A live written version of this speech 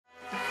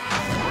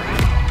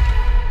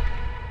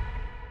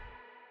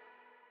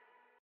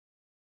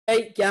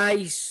Right,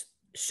 guys.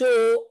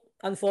 So,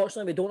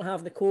 unfortunately, we don't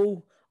have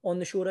Nicole on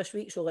the show this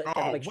week, so let's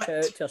give a big shout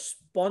out to our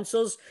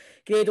sponsors.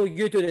 Grado,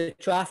 you do the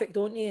traffic,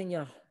 don't you, and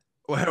your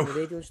the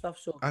radio and stuff.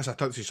 So that's a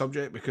touchy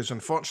subject because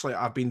unfortunately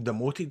I've been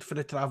demoted for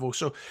the travel.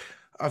 So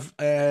I've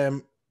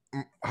had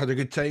a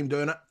good time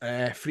doing it.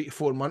 3 to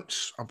 4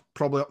 months. I'm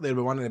probably up there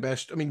with one of the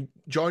best. I mean,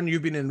 John,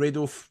 you've been in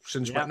radio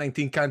since what,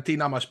 19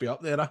 Canteen? I must be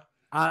up there.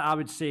 I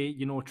would say,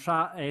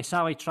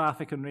 Sally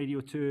Traffic on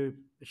Radio 2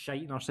 is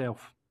shiting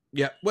herself.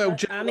 Yeah, well, I've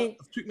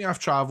took me off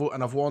travel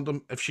and I've warned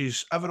them, if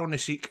she's ever on the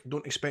seek,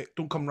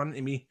 don't come running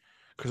to me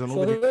because I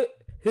know. So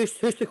who's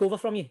took over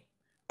from you?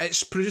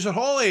 It's producer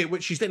Holly,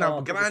 which she's doing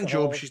a grand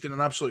job. Holly. She's doing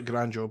an absolute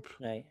grand job.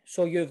 Right.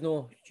 So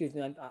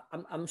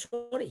I'm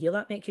sorry to hear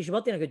that, mate, because you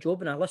were doing a good job,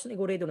 and I listen to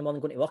Go Radio in the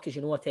morning going to work, as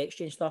you know, I text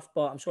you and stuff.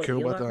 But I'm sorry to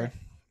hear that.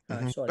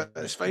 Mm-hmm. Sorry, but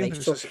it's fine.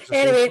 Right,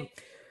 anyway,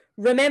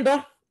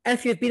 remember,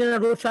 if you've been in a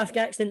road traffic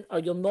accident or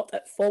you're not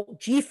at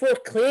fault,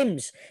 G4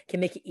 Claims can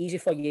make it easy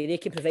for you. They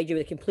can provide you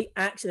with the complete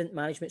accident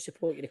management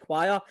support you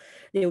require.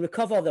 They'll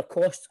recover their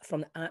costs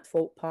from the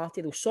at-fault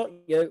party. They'll sort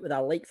you out with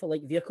a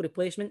like-for-like vehicle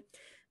replacement.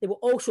 They will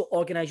also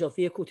organise your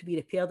vehicle to be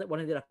repaired at one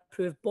of their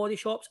approved body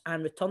shops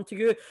and returned to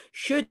you.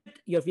 Should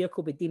your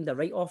vehicle be deemed a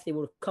write-off, they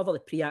will recover the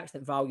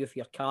pre-accident value for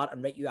your car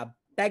and write you a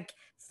big,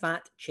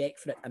 fat cheque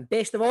for it. And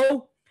best of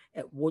all,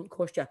 it won't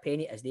cost you a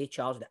penny as they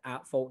charge the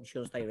at-fault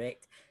insurance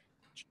direct.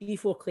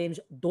 G4 Claims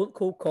don't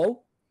cold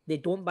call. They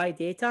don't buy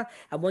data.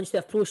 And once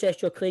they've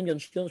processed your claim, your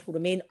insurance will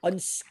remain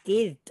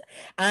unscathed.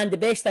 And the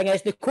best thing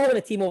is, Nicole and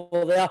the team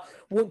over there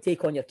won't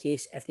take on your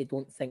case if they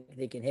don't think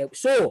they can help.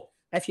 So,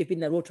 if you've been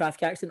in a road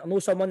traffic accident or know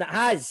someone that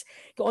has,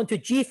 get onto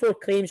G4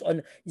 Claims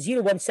on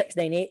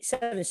 01698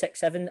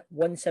 767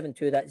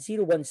 172. That's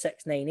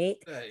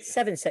 01698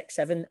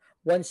 767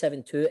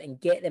 172, and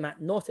get them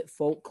at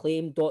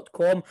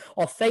notatfaultclaim.com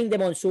or find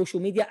them on social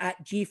media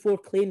at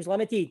G4 Claims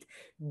Limited.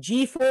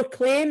 G4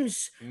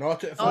 Claims.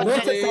 Not at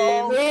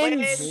fault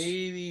claims.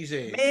 Made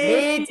easy.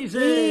 Made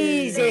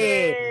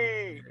easy.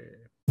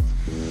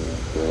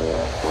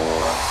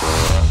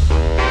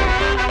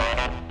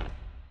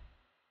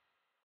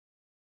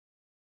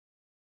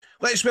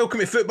 Let's welcome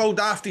to Football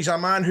Daft. He's a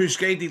man who's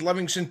guided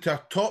Livingston to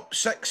a top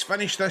 6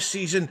 finish this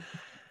season.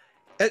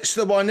 It's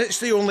the one, it's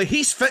the only.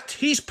 He's fit,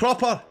 he's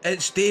proper.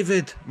 It's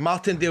David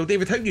Martindale.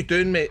 David, how you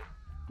doing, mate?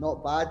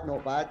 Not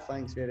bad.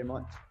 Thanks very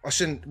much.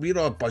 Listen, we're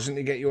all buzzing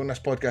to get you on this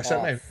podcast,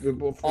 aren't we?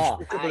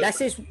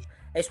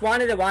 It's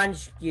one of the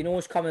ones you know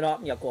is coming up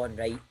and you're going,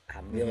 right,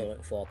 I'm really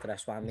looking forward to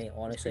this one, mate,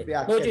 honestly.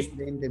 It'll be a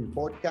ending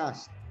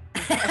podcast.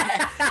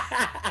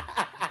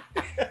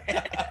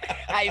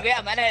 Aye, wait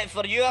a minute,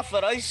 for you or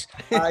for us?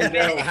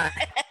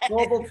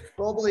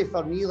 Probably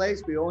for me,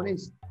 let's be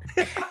honest.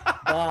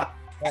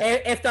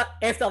 After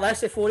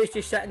this, if Forrest's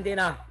just sitting doing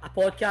a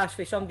podcast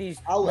for somebody's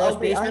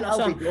basement or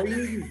something. I'll be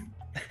joining you.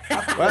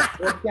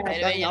 After this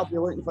podcast, I'll be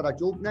looking for a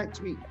job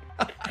next week.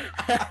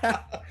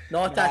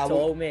 Not at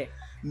all, mate.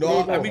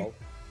 No, I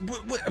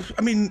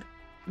mean,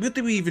 where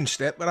do we even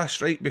step with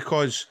this, right?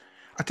 Because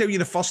I tell you,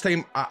 the first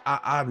time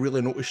I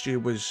really noticed you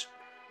was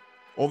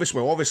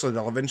obviously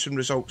the Livingston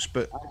results,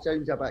 but that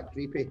sounds a bit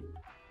creepy.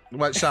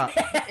 What's that?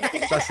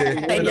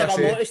 I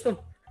never noticed them.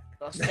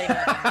 First time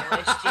I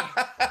noticed you.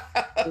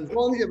 As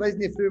long as it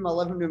wasn't through my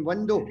living room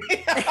window.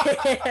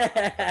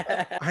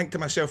 I think to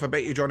myself, I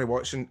bet you Johnny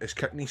Watson is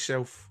kicking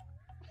himself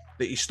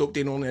that he stopped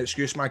doing only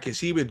excuse, man, because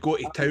he would go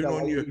to town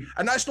on you.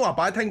 And that's not a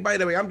bad thing, by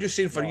the way. I'm just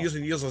saying, for years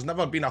and years, there's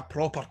never been a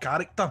proper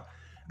character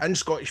in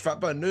Scottish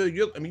football. And now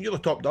you're the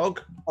top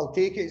dog. I'll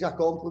take it as a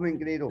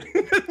compliment, Grado.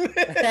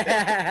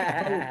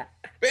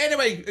 But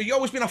anyway, have you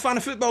always been a fan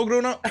of football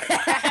growing up?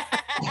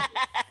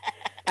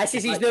 This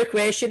is his new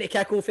question to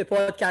kick off the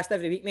podcast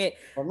every week, mate.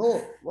 We're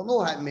not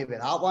hitting me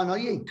with that one, are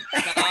you?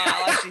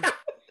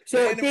 So,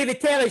 anyway,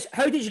 David, tell us,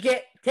 how did you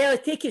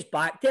take us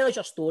back, tell us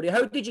your story.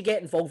 How did you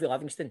get involved with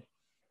Livingston?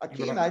 I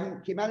came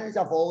in as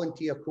a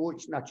volunteer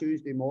coach on a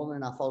Tuesday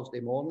morning, a Thursday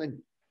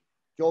morning.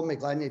 John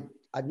McGlynn,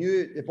 I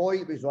knew the boy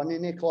that was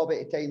running the club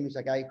at the time was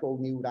a guy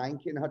called Neil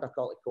Rankin. I had a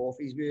couple of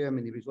coffees with him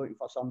and he was looking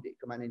for somebody to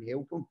come in and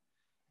help him.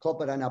 Club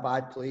were in a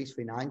bad place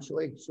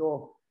financially.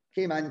 So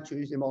came in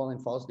Tuesday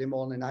morning, Thursday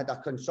morning. I had a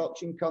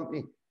construction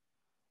company.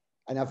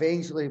 And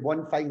eventually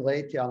one thing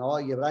led to another.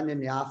 You're in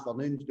the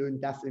afternoons doing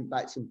different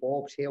bits and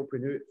bobs,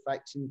 helping out,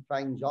 fixing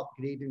things,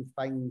 upgrading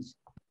things,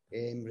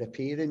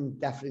 repairing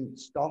different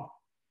stuff.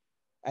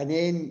 And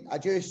then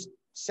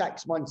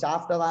 6 months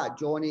after that,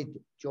 John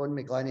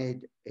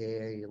McGlynn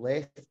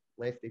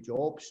left the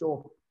job.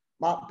 So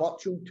Mark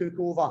Burchell took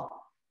over.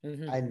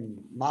 Mm-hmm.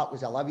 And Mark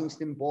was a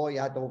Livingston boy.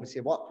 I'd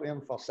obviously worked with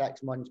him for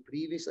 6 months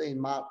previously, and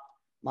Mark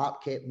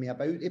kept me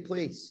about the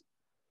place.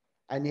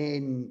 And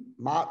then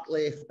Mark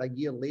left a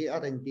year later,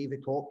 and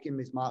David Hopkin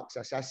was Mark's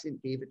assistant.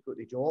 David got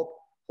the job,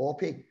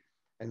 Hoppy,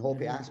 and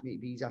Hoppy asked me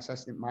to be his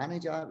assistant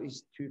manager. It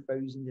was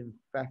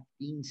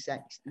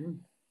 2015-16,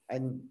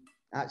 and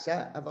that's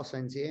it. Ever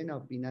since then,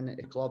 I've been in at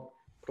the club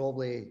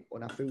probably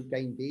on a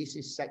full-time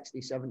basis,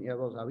 60, 70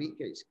 hours a week.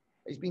 It's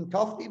been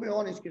tough, to be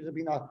honest, because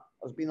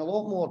there's been a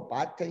lot more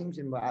bad times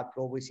than what I'd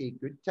probably say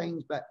good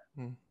times. But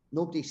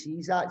nobody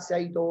sees that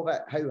side of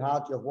it, how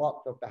hard you've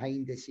worked or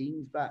behind the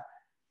scenes. But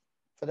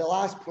for the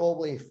last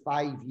probably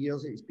 5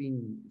 years, it's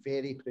been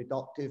very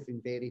productive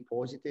and very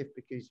positive,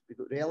 because we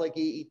got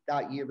relegated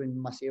that year when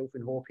myself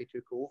and Hoppy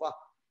took over.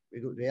 We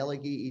got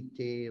relegated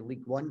to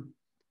League One.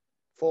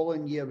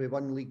 Following year, we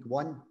won League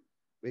One.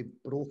 We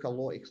broke a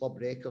lot of club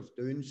records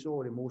doing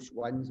so, the most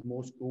wins,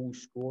 most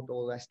goals scored,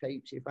 all this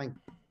types of thing.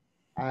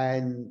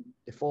 And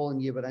the following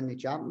year, we're in the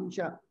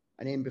Championship.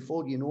 And then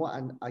before you know it,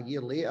 and a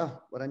year later,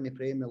 we're in the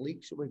Premier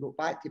League. So we got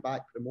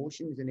back-to-back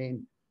promotions, and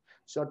then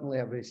suddenly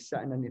I was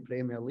sitting in the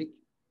Premier League.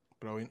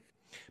 Brilliant.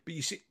 But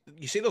you say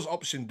there's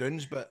ups and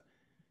downs, but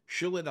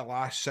surely the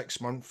last 6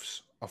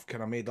 months have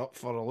kind of made up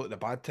for a lot of the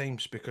bad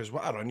times, because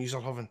what a run yous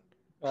are having.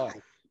 Oh.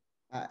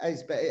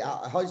 It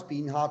has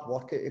been hard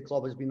work at the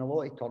club. There's been a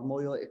lot of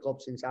turmoil at the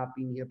club since I've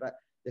been here, but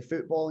the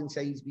footballing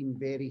side's been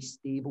very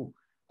stable.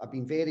 I've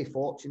been very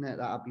fortunate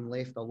that I've been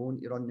left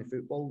alone to run the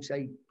football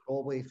side.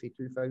 Probably for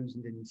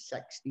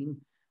 2016,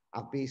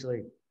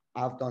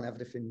 I've done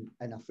everything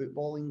in a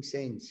footballing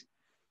sense.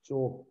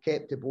 So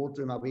kept the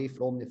boardroom away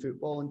from the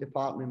footballing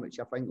department, which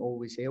I think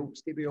always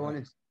helps, to be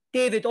honest.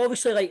 David,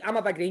 obviously, like, I'm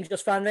a big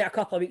Rangers fan, right? A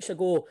couple of weeks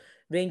ago,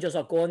 Rangers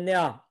are gone there.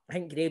 I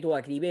think Grado will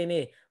agree with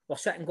me. We're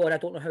sitting going, I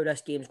don't know how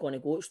this game's going to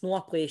go. It's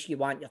not a place you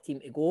want your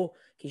team to go,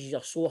 because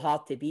you're so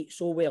hard to beat,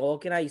 so well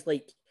organised.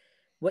 Like,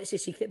 what's the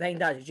secret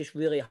behind that? It's just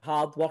really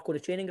hard work on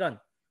the training ground.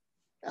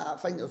 I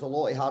think there's a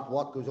lot of hard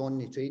work goes on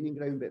in the training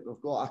ground, but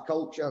we've got a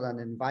culture and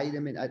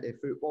environment at the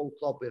football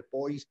club where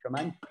boys come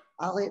in.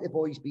 I let the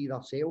boys be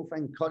themselves,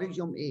 encourage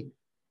them to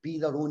be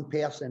their own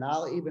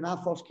personality. When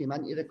I first came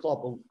into the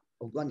club,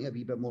 I'll go into a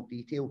wee bit more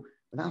detail.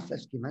 When I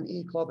first came into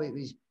the club, it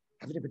was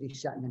everybody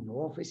sitting in the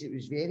office. It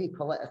was very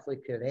politically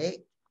correct.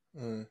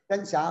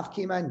 Since I've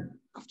came in,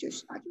 I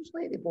just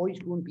let the boys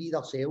go and be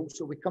themselves.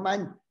 So we come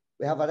in,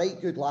 we have a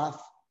right good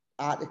laugh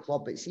at the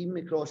club, but seeing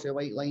me cross the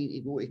white line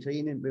to go to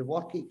training, we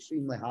work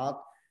extremely hard.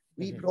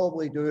 We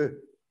probably do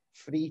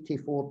 3 to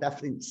 4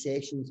 different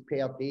sessions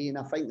per day, and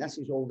I think this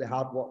is all the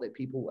hard work that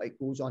it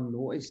goes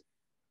unnoticed.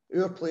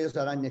 Our players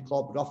are in the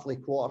club roughly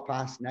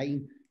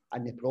 9:15,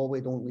 and they probably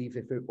don't leave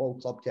the football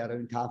club to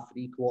around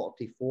 3:30,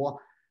 4:45.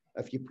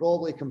 If you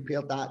probably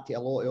compare that to a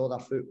lot of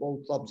other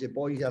football clubs, the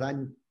boys are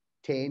in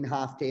 10,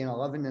 10:30,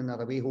 11, and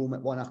they're away home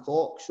at 1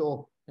 o'clock.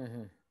 So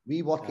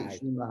we work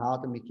extremely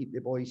hard, and we keep the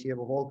boys here.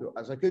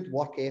 There's a good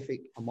work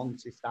ethic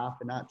amongst the staff,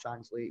 and that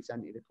translates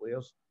into the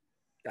players.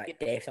 That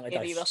definitely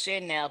does. You were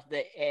saying there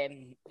that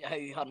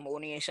how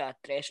harmonious a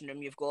dressing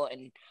room you've got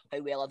and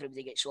how well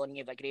everybody gets on.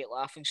 You have a great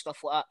laugh and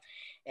stuff like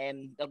that.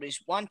 There was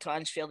one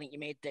transfer that you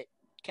made that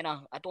kind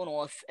of, I don't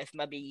know if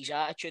maybe his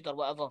attitude or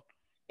whatever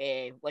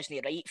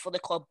wasn't right for the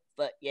club,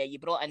 but yeah, you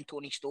brought in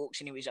Tony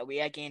Stokes and he was away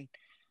again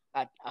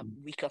a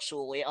week or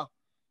so later.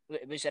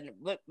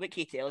 What can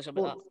you tell us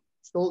about that?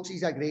 Stokes,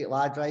 he's a great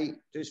lad, right?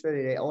 Just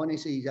very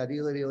honestly, he's a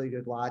really, really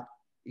good lad.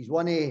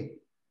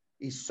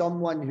 He's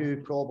someone who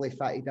probably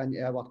fitted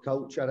into our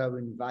culture, our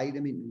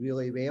environment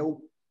really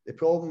well. The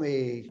problem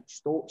with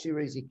Stokes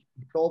was he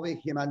probably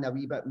came in a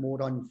wee bit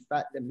more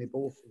unfit than we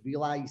both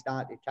realised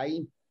at the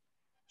time.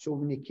 So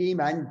when he came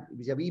in, he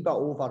was a wee bit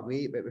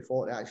overweight, but we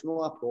thought that's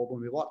not a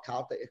problem. We worked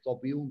hard at the club,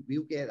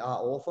 we'll get that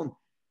off him.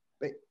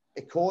 But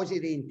because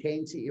of the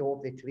intensity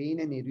of the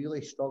training, he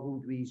really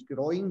struggled with his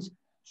groins.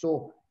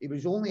 So he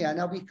was only in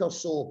a week or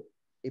so,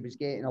 he was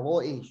getting a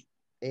lot of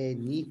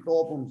knee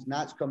problems, and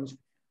that comes.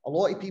 A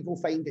lot of people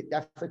find it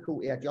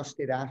difficult to adjust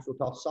to the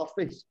AstroTurf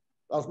surface.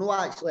 There's no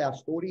actually a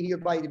story here,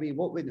 by the way.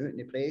 What went out in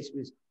the press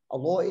was a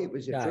lot of it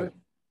was the truth.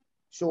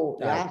 So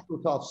the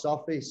AstroTurf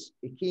surface,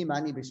 he came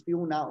in, he was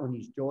feeling that on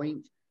his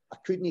joints. I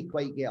couldn't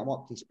quite get him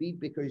up to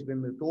speed, because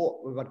when we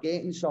were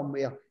getting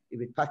somewhere, he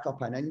would pick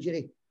up an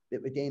injury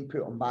that would then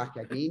put him back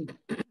again.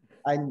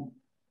 And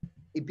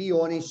to be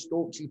honest,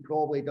 Stokes, he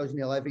probably doesn't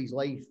live his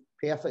life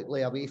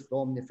perfectly away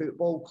from the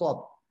football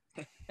club.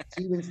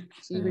 See when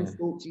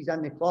Stokes is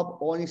in the club,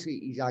 honestly,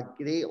 he's a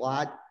great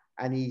lad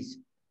and he's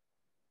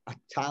a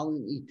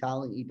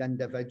talented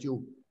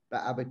individual.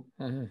 But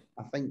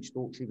I think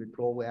Stokes would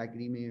probably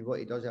agree with me. What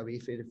he does away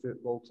from the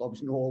football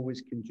club's not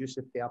always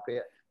conducive to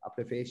a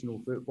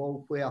professional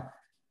football player.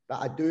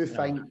 But I do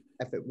think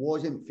if it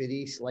wasn't for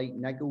these slight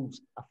niggles,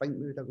 I think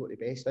we would have got the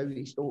best out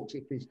of Stokes,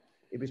 because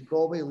he was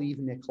probably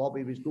leaving the club.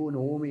 He was going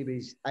home. He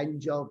was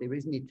injured. He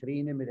wasn't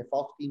training with the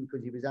first team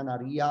because he was in a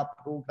rehab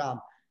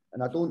programme.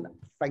 And I don't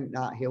think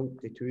that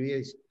helped the two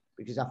years,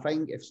 because I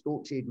think if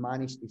Stokes had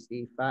managed to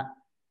stay fit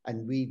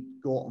and we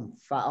got him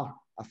fitter,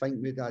 I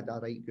think we'd had a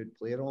right good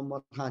player on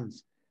our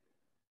hands.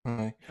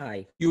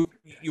 Aye. You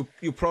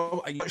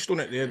probably touched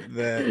on it there,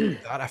 the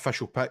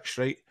artificial pitch,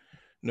 right?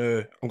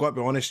 Now, I'm going to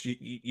be honest,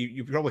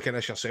 you probably kind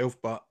of yourself,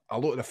 but a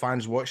lot of the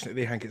fans watching it,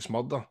 they think it's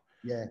murder.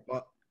 Yeah.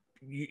 But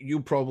you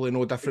probably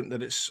know different,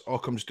 that it's all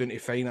comes down to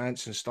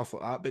finance and stuff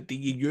like that. But do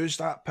you use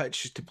that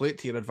pitch to play it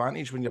to your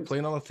advantage when you're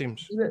playing other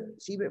teams?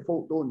 See what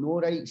folk don't know,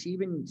 right? See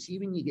when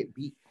you get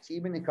beat, see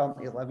when they come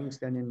to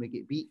Livingston and we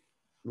get beat,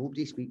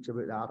 nobody speaks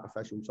about the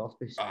artificial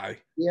surface. Aye.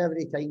 See,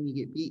 every time you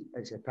get beat,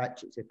 it's a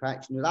pitch.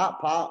 Now that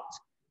part,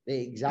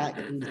 the exact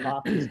same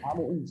park as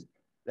Hamilton's,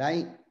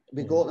 right?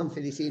 We got them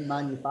for the same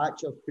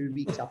manufacturer 2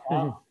 weeks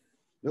apart.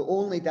 The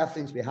only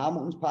difference with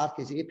Hamilton's park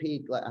is they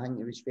paid, like, I think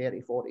it was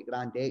 30, 40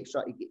 grand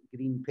extra to get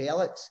green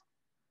pellets.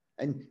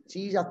 And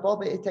see, as a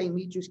club at the time,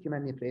 we just came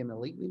in the Premier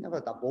League. We never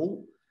had a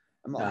bolt.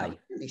 I'm like,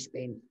 you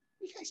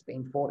can't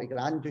spend 40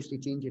 grand just to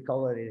change the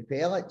colour of the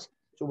pellets.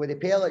 So with the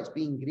pellets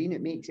being green,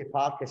 it makes the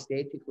park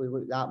aesthetically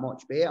look that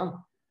much better.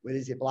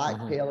 Whereas the black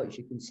pellets,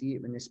 you can see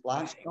it when the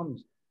splash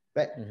comes.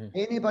 But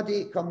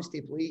anybody that comes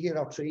to play here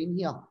or train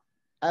here,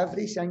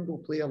 every single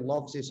player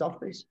loves the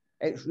surface.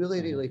 It's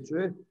really, really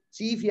true.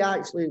 See, if you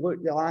actually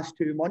look the last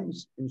 2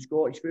 months in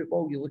Scottish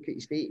football, you look at the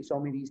state of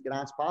some of these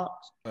grass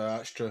parks.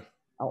 That's true.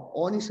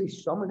 Honestly,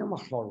 some of them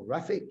are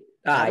horrific.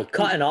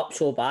 Cutting up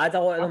so bad, a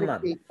lot of them,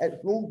 man. It's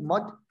rolled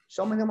mud.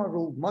 Some of them are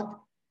rolled mud.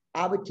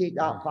 I would take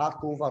that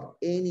park over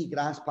any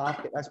grass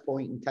park at this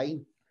point in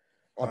time,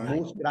 or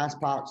most grass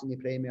parks in the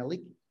Premier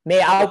League.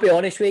 Mate, I'll be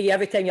honest with you,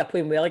 every time you're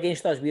playing well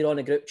against us, we're on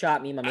a group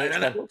chat, me and my mates.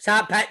 It's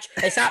that pitch.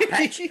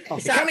 He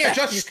can't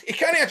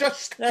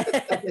adjust.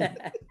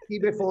 See,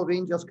 before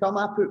Rangers come,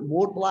 I put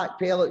more black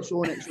pellets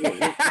on it.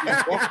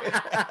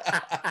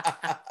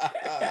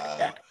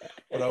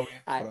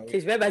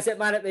 Because when was it,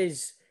 man? It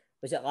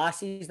was it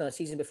last season or the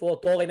season before?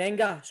 Dolly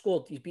Menga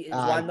scored. He's beaten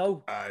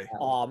 1-0.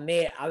 Oh,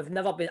 mate, I was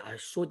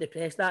so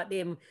depressed that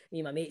day. Me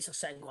and my mates are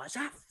sitting going, is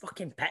that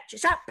fucking pitch?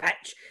 Is that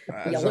pitch?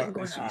 You're looking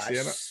going,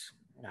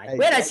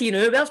 where is he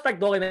now? Where's Big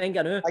Dolly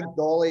Menga now? Big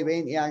Dolly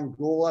went to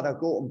Angola. I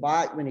got him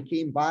back. When he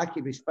came back,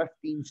 he was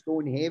 15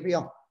 stone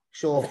heavier.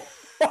 So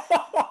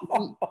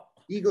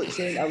he got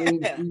sent away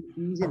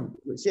pre-season.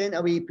 Got sent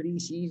away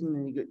pre-season,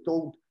 and he got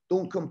told,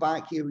 don't come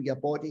back here with your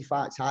body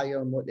fats higher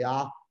than what they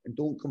are, and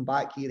don't come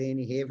back here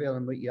any heavier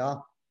than what you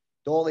are.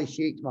 Dolly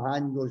shakes my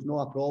hand and goes,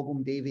 no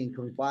problem, Davey, and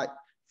comes back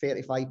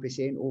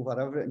 35% over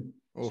everything.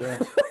 So,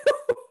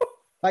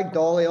 Big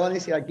Dolly,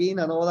 honestly, again,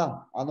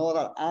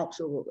 another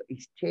absolute,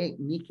 his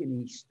technique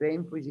and his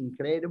strength was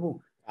incredible.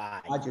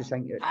 I just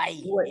think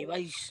he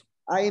was.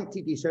 I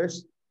emptied his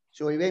house,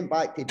 so he went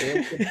back to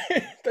Belgium.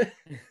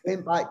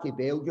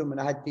 And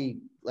I had to,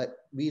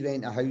 we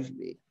rent a house.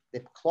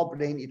 The club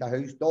rented a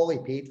house. Dolly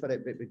paid for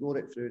it, but we got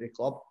it through the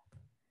club.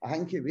 I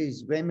think it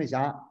was, when was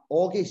that?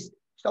 August.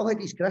 Still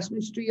had his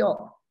Christmas tree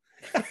up.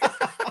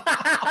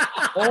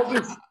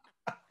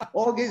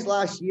 August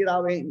last year, I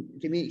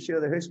went to make sure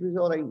the house was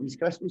all right, and his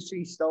Christmas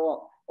tree's still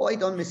up. All I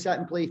done was sit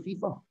and play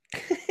FIFA.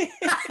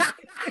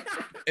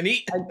 And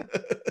eat.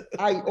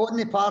 On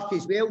the park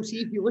as well.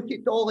 See, if you look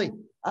at Dolly,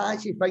 I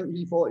actually think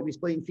he thought he was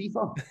playing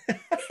FIFA.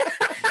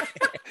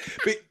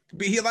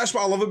 But here, that's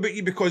what I love about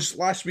you, because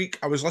last week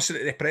I was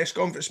listening to the press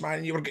conference, man,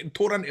 and you were getting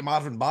tore into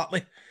Marvin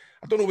Bartley.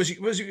 I don't know, was it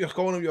you were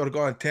calling him? You were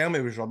going, tell me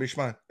it was rubbish,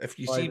 man. If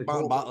you see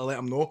Marvin Bartley, let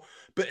him know.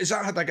 But is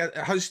that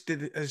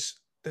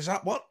does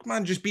that work,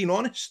 man? Just being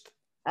honest.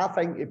 I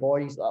think the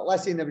boys,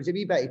 listen, there was a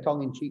wee bit of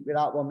tongue in cheek with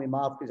that one with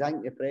Marv, because I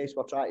think the press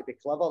were trying to be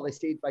clever. They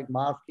said Big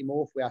Marv came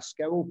off with a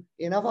skill.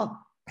 Big Marv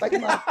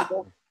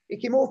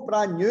came off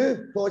brand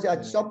new because he had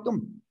subbed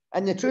him.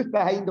 And the truth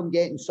behind him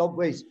getting subbed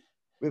was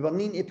we were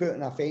needing to put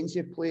an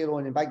offensive player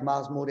on, and Big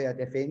Marv's more of a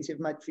defensive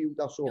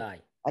midfielder. So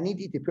I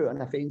needed to put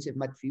an offensive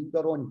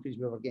midfielder on because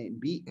we were getting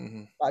beat.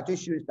 But I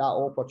just used that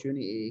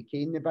opportunity to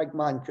cane the big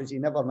man, because he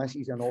never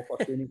misses an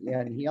opportunity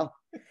in here.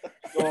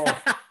 So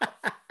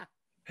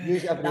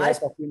use every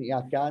opportunity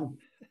I can.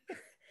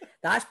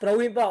 That's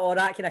brilliant, but all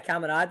that kind of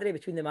camaraderie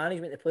between the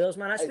management and the players,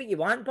 man. That's what you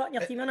want, putting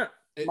your team in it.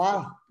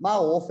 My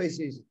office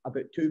is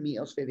about 2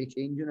 metres for the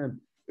changing room.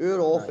 Our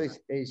office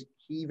is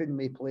heaving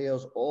with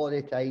players all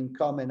the time,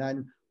 coming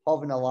in,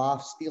 having a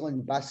laugh,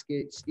 stealing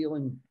biscuits,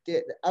 stealing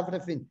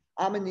everything.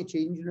 I'm in the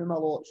changing room a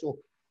lot, so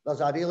there's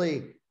a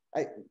really...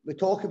 we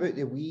talk about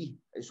the we.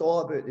 It's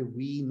all about the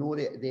we, not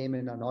them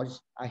and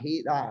us. I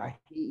hate that. I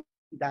hate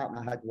that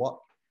when I had work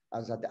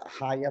as a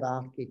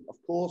hierarchy.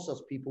 Of course,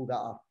 there's people that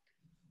are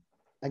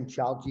in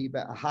charge,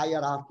 but a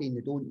hierarchy and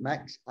they don't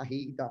mix. I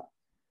hate that.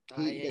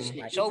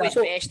 It's always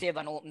best to have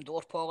an open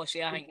door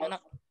policy, I think, isn't it?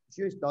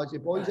 It just does. The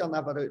boys are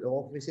never out the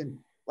office. And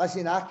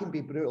listen, I can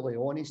be brutally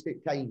honest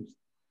at times,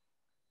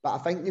 but I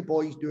think the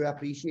boys do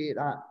appreciate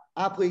that.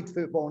 I played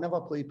football,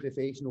 never played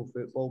professional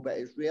football, but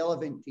it's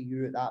relevant to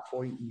you at that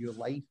point in your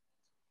life.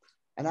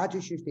 And I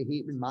just used to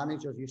hate when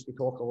managers used to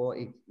talk a lot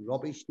of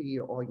rubbish to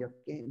you. Oh, you're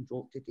getting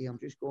dropped today, I'm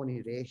just going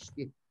to rest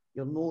you.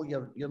 You're no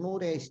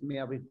resting me.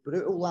 I was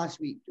brutal last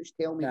week. Just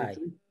tell me the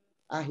truth.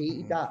 I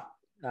hated that.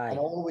 And I'll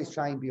always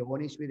try and be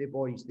honest with the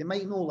boys. They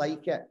might not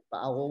like it, but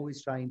I'll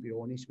always try and be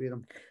honest with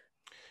them.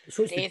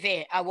 So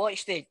Davey, I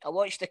watched the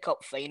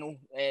cup final.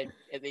 It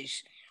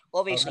was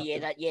obviously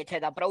you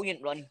had a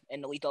brilliant run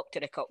in the lead up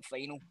to the cup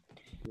final.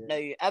 Yeah.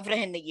 Now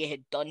everything that you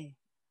had done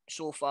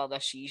so far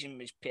this season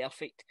was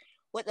perfect.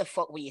 What the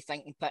fuck were you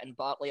thinking putting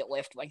Bartley at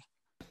left wing?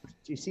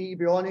 Do you see, to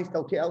be honest,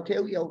 I'll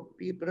tell you, I'll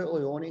be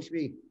brutally honest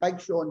with you.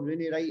 Big Sean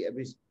Rooney, right? It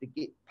was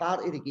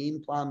part of the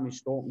game plan was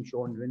stopping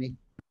Sean Rooney.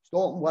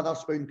 Stopping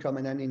Witherspoon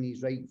coming in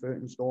his right foot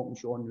and stopping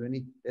Sean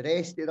Rooney. The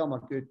rest of them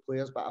are good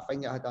players, but I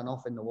think I had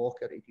enough in the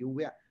locker to deal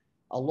with it.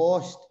 I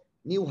lost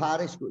Neil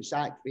Harris got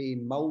sacked for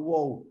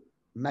Millwall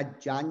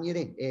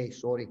mid-January.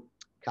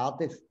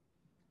 Cardiff.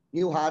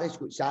 Neil Harris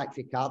got sacked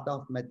for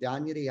Cardiff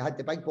mid-January. I had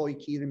the big boy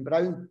Kieran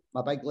Brown,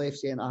 my big left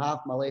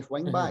centre-half, my left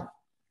wing-back.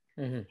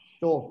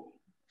 So,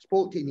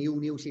 spoke to Neil.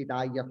 Neil said,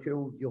 you're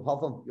cool. You'll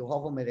have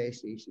him the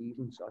rest of the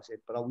season. So I said,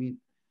 brilliant.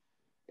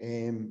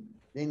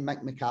 Then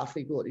Mick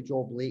McCarthy got the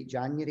job late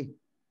January.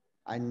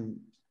 And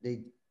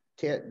the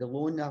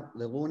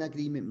loan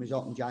agreement was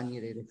up in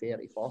January the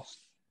 31st.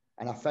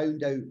 And I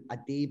found out a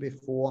day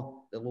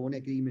before the loan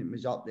agreement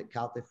was up that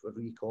Cardiff were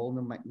recalling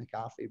him. Mick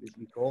McCarthy was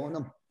recalling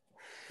him.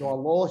 So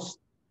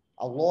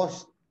I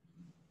lost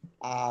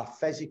a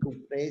physical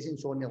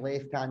presence on the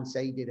left-hand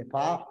side of the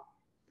park.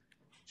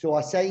 So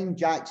I signed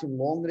Jackson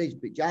Longridge,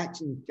 but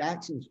Jackson's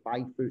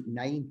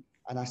 5'9",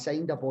 and I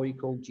signed a boy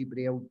called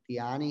Gibril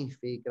Diani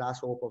for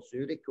Grasshopper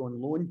Zurich on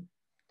loan,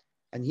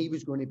 and he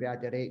was going to be a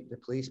direct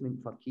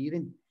replacement for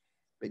Kieran.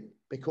 But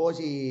because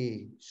of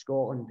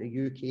Scotland,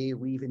 the UK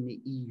leaving the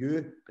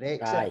EU,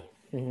 Brexit,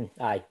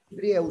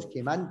 Gibril's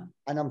came in,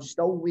 and I'm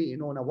still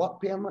waiting on a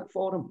work permit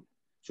for him.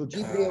 So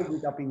Gibril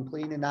would have been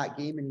playing in that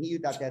game, and he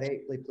would have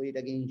directly played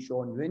against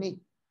Sean Rooney.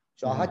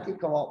 So I had to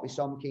come up with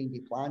some kind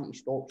of plan to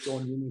stop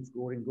Sean Rooney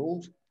scoring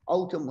goals.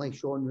 Ultimately,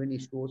 Sean Rooney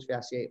scores for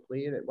a set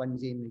player at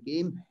wins him the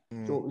game.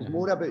 So it was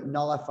more about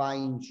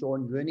nullifying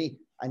Sean Rooney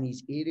and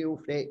his aerial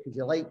threat, because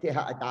you like to hit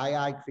a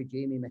diag for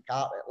Jamie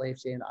McCarthy at left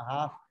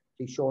centre-half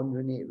to Sean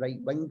Rooney at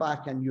right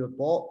wing-back in your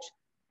box.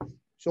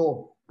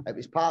 So it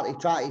was partly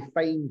try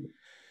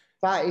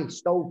to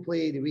still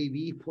play the way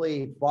we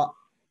play, but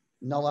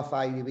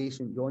nullify the way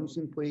St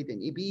Johnstone played.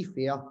 And to be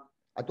fair,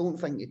 I don't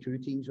think the two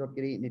teams were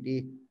great in the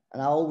day.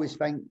 And I always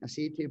think, I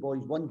say to you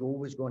boys, one goal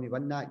was going to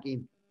win that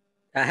game.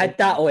 I had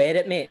that all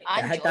edit, mate.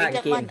 I enjoyed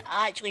it, man.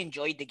 I actually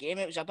enjoyed the game.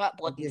 It was a bit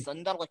blood and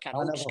thunder, like an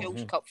old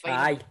school cup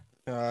final.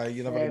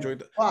 You never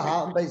enjoyed it. What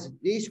happened is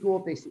they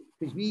scored this,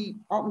 because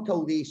up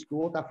until they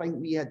scored, I think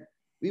we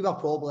were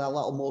probably a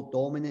little more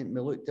dominant.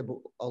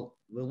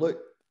 We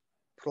looked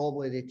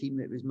probably the team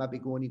that was maybe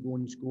going to go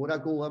and score a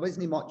goal. I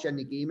wasn't much in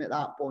the game at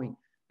that point,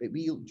 but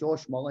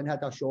Josh Mullen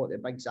had a shot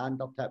that Big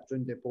Xander tipped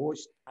round the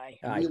post.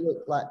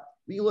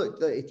 We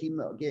looked like a team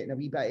that were getting a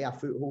wee bit of a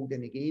foothold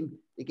in the game.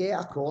 They get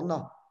a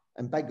corner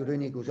and Big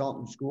Rooney goes up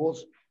and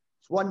scores.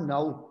 It's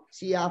 1-0.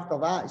 See, after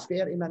that, it's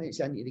 30 minutes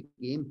into the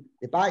game.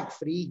 The back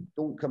three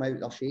don't come out of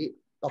their shape.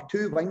 Their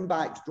two wing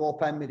backs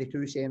drop in with the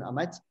two centre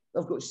mids.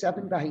 They've got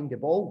 7 behind the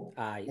ball.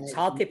 It's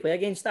hard to play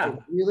against that.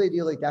 It's really,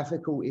 really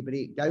difficult to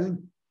break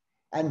down.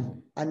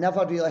 And I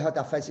never really had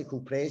a physical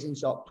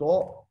presence up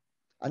top.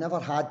 I never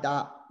had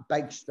that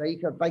big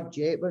striker. Big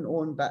Jet went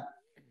on, but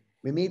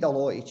we made a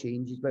lot of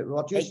changes. But we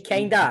were just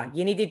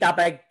you needed a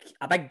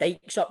big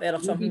Dykes up there or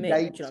something,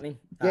 mate. Do you know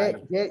what I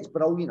mean? Jet's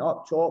brilliant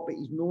up top, but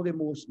he's not the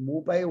most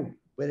mobile.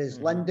 Whereas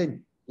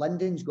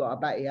London's got a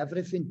bit of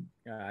everything.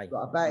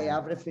 Got a bit of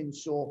everything.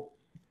 So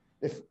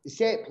the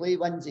set play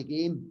wins the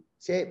game.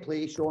 Set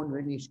play, Sean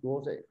Rooney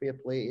scores it. Fair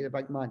play to the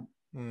big man.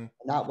 And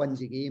that wins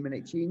the game, and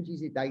it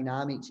changes the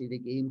dynamics of the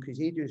game, because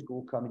they just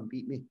go, come and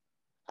beat me.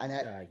 And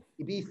to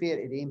be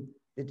fair to them,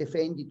 they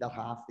defended their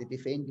half, they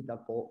defended their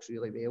box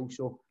really well,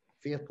 so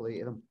fair play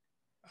to them.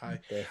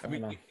 I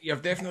mean,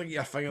 you've definitely got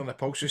your finger on the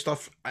pulse of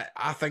stuff.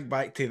 I think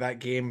back to that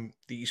game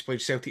that you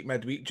played Celtic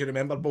midweek. Do you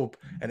remember, Bob?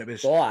 And it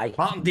was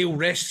Martindale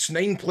rests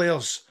 9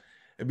 players,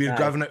 and we were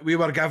giving it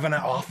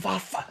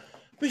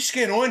what's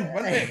going on,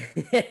 weren't we?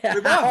 We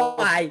were.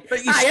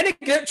 In a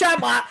group chat,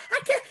 like,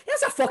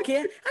 there's a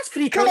fucking, that's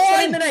 3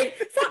 points in the night.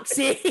 Fuck's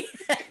sake.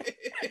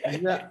 I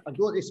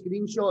got the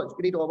screenshots,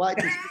 Grado. I like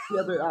to speak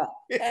about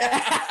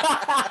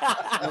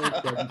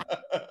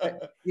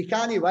that. You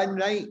can't win,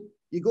 right?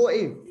 You go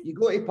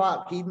to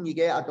Park Eden, you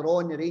get a draw,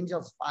 and the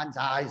Rangers fans,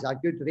 he's a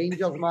good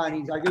Rangers man.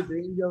 He's a good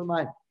Rangers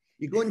man.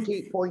 You go and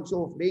take points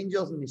off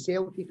Rangers and the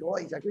Celtic.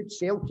 He's a good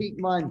Celtic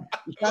man.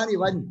 You can't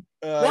win.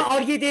 What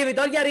are you, David?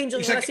 Are you a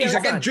Rangers? He's a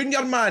good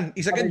junior man.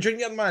 He's a good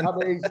junior man.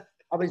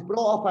 I was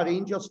brought up a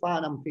Rangers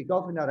fan. I'm from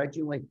Govan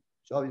originally,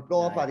 so I was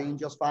brought up a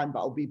Rangers fan. But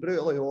I'll be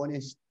brutally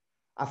honest.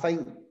 I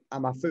think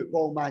I'm a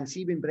football man.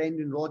 See, when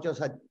Brendan Rodgers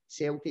had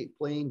Celtic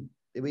playing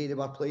the way they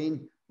were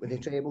playing with the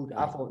treble,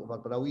 I thought they were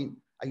brilliant.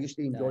 I used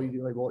to enjoy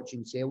really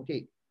watching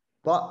Celtic.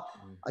 But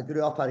I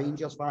grew up a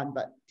Rangers fan.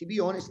 But to be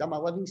honest, I'm a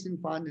Livingston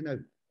fan now.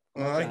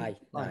 Aye,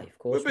 of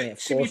course, mate.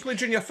 See, you played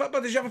junior football.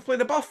 Did you ever play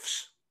the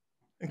Buffs?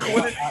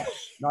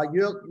 No,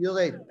 you're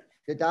like,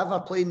 did I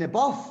ever play in the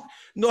Buff?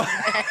 No.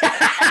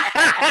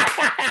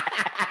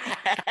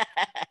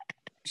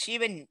 See,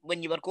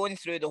 when you were going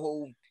through the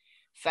whole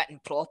fit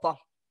and proper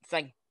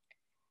thing,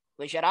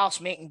 was your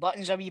arse making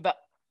buttons a wee bit?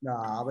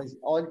 Nah, I was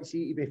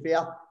honestly, to be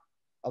fair,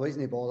 I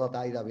wasn't bothered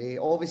either way.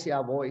 Obviously,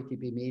 I wanted to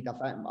be made a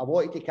fit. I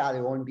wanted to carry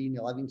on being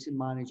the Livingston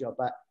manager,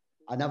 but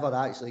I never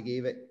actually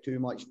gave it too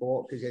much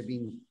thought, because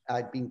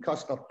I'd been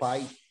custard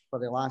pie for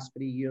the last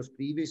 3 years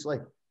previously.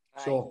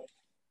 So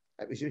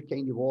it was just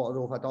kind of water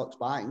off a duck's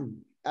back. And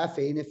if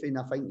anything,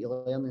 I think you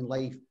learn in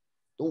life,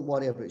 don't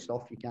worry about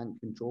stuff you can't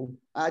control.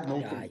 I had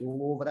no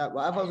control over it.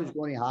 Whatever was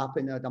going to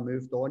happen, I'd have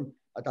moved on.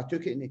 I'd have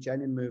took it in the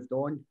chin and moved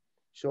on.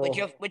 So would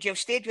you have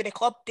stayed with the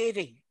club,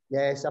 Davy?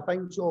 Yes, I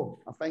think so.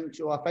 I think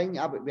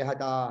we had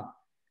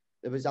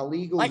there was a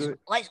legal route.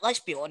 Let's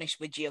be honest.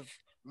 Would you have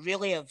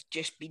really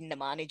just been the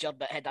manager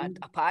but had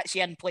a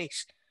patsy in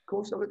place? Of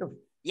course I would have.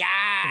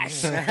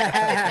 Yes,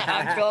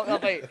 I'm talking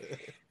about.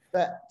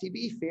 But to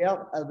be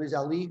fair, it was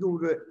a legal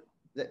route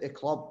that the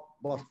club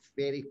were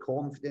very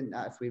confident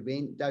that if we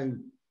went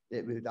down,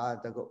 that we would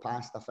have got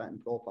past a fit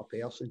and proper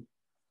person.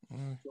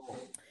 So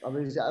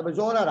it was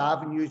all our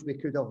avenues we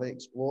could have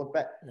explored.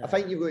 But I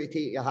think you've got to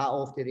take your hat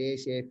off to the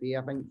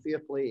SFA. I think fair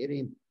play to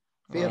them.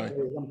 Fair play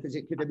to them, because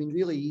it could have been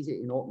really easy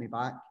to knock me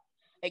back.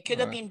 It could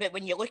have been, but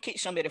when you look at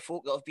some of the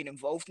folk that have been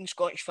involved in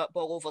Scottish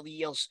football over the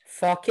years,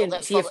 fucking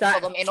see if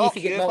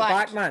you get knocked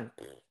back, man.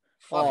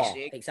 Fuck's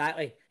sake.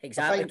 Exactly,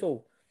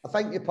 I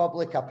think the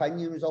public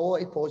opinion was a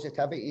lot of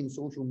positivity in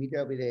social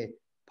media with the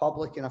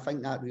public, and I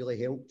think that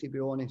really helped, to be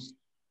honest.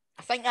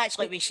 I think that's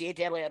like we said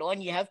earlier on.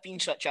 You have been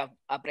such a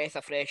breath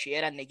of fresh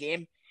air in the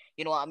game.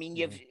 You know what I mean?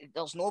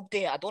 There's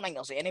nobody. I don't think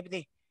there's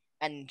anybody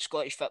in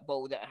Scottish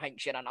football that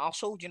thinks you're an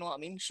arsehole. Do you know what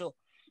I mean? So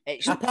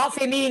it's apart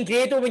from me and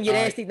Grado when you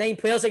rested 9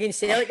 players against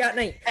Celtic that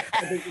night.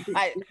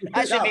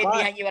 That's what made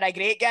me think you were a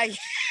great guy.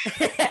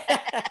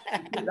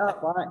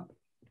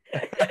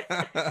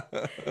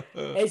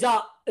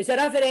 Is there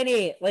ever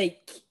any,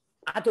 like,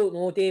 I don't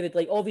know, David,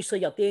 like,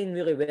 obviously you're doing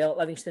really well at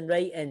Livingston,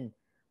 right? And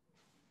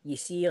you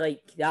see,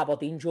 like, the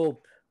Aberdeen job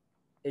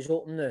is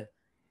open now.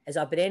 Has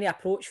there been any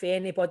approach for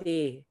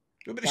anybody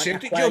the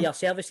Celtic acquire job? Your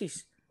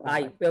services?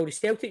 Aye, well, the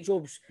Celtic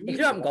jobs. You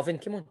grew up in Govan,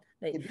 come on.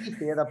 Right. To be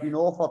fair, I've been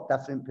offered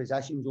different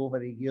positions over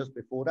the years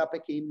before I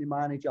became the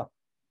manager.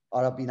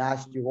 Or I've been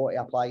asked, do you want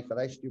to apply for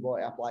this? Do you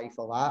want to apply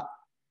for that?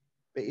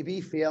 But to be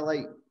fair,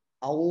 like,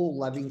 I owe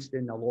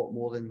Livingston a lot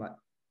more than what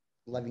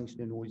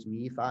Livingston owes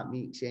me, if that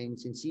makes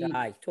sense. And see,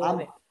 aye,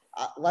 totally.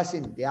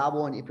 Listen, do I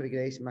want to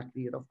progress in my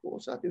career? Of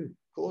course I do.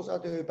 Of course I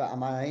do. But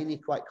am I any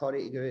quick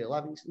hurry to go to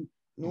Livingston?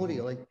 No,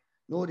 really.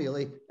 No,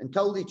 really.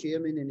 Until the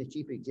chairman and the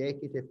chief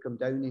executive come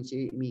down and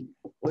say to me,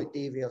 look,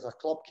 Davey, there's a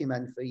club came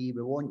in for you.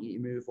 We want you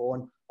to move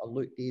on. Or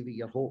look, Davey,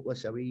 you're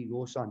hopeless. Away you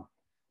go, son.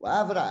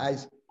 Whatever it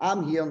is,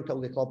 I'm here until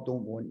the club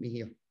don't want me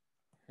here.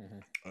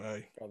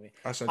 Aye.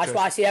 That's what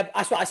I say.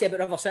 That's what I say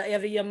about River City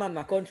every year, man.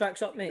 My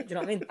contract's up, mate. Do you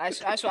know what I mean?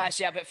 That's what I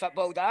say about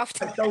Football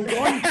Daft. It's still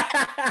going.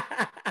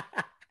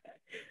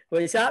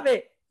 What is that,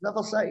 mate?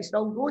 River City's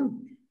still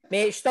going.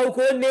 Mate, it's still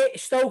going, mate.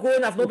 It's still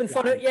going. I've not been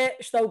fun out yet.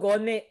 It's still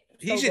going, mate.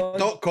 He's a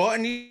Doc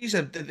Cotton. He's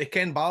the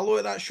Ken Barlow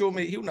at that show,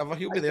 mate. He'll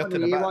be there to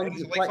the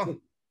back.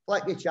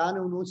 Flick the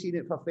channel, no seen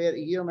it for 30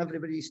 years and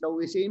everybody's still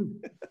the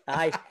same.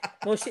 Aye.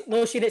 No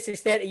seen it since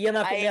 30 years and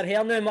I've got more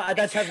hair now than what I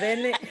did have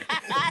then, mate.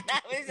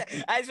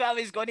 That's what I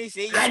was going to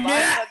say.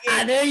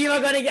 I knew you were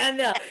going to get in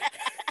there.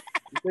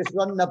 Just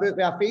running about with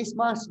a face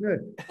mask now.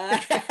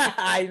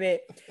 Aye,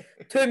 mate.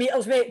 2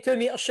 meters, mate. 2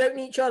 meters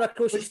shouting at each other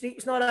across the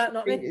streets and all that,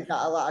 not me. Is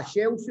that like a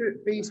shell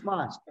suit face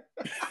mask?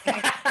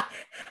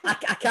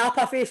 a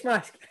Kappa face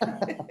mask.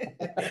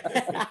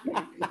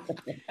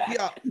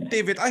 Yeah,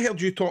 David, I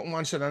heard you talking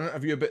once in an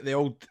interview about the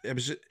old.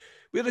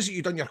 Where is it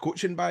you done your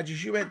coaching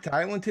badges? You went to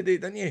Ireland today,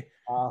 didn't you?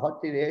 I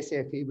heard to the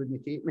SFA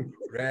wouldn't take me.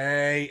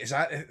 Right, is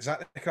that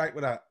the crack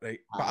with that? Right,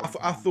 but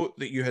I thought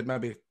that you had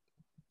maybe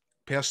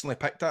personally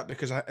picked that,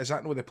 because is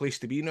that not the place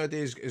to be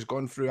nowadays? Is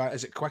gone through that?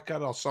 Is it quicker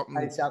or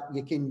something?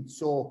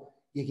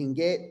 You can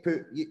get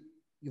put.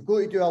 You've got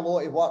to do a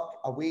lot of work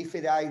away for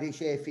the Irish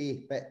FA,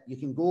 but you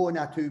can go on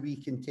a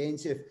 2-week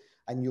intensive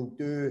and you'll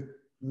do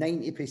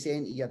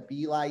 90% of your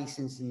B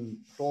licence and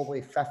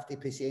probably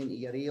 50% of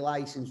your A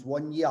licence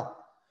 1 year.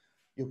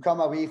 You'll come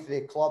away for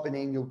the club and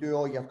then you'll do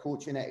all your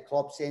coaching at the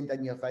club, send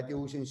in your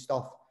videos and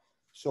stuff.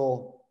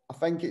 So I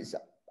think it's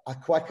a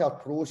quicker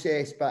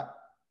process, but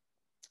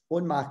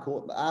on my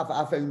court,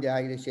 I found the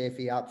Irish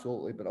FA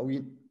absolutely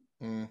brilliant.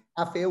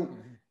 I felt,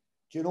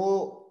 do you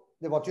know,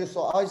 they were just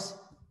like us,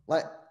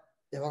 like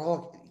they were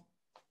all,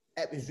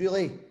 it was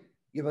really,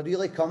 you were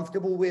really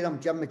comfortable with them.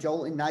 Jim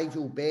Magilton,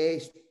 Nigel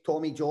Best,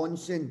 Tommy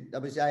Johnson, there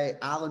was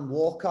Alan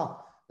Walker,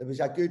 there was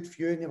a good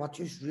few, and they were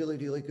just really,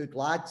 really good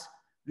lads.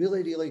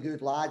 Really, really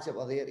good lads that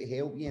were there to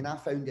help you, and I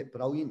found it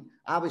brilliant.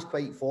 I was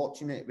quite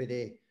fortunate with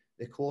the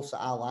course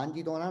that I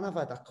landed on. I never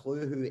had a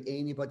clue who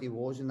anybody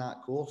was in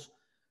that course.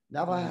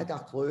 Never had a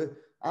clue.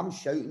 I'm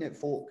shouting at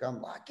folk,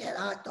 I'm like, get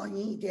that done,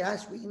 you need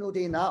this, what are you not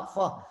doing that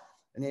for?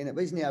 And then it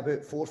wasn't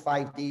about 4 or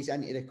 5 days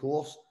into the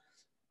course,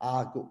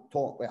 I got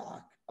taught,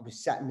 well, I was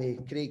sitting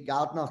with Craig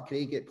Gardner.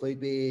 Craig had played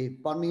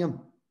with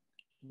Birmingham.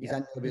 He's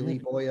in there with Lee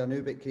Boyer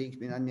now, but Craig's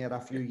been in there a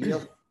few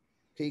years.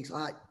 Craig's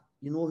like,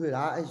 you know who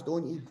that is,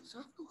 don't you? So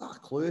I've got a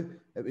clue.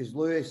 It was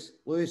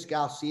Luis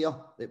Garcia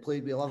that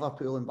played with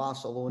Liverpool and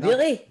Barcelona.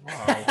 Really?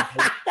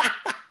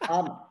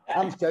 Wow.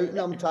 I'm shouting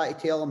him, trying to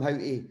tell him how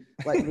to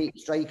make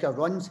striker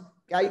runs.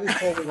 Guy was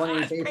probably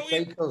one of the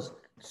best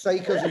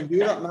strikers in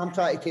Europe, and I'm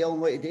trying to tell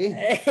him what to do.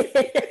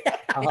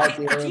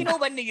 Did you know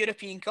win the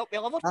European Cup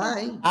with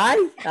Liverpool?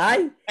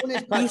 Aye.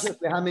 Honest pictures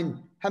with him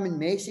and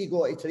Messi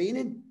got to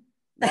training.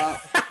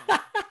 But,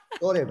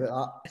 sorry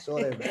about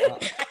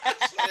that.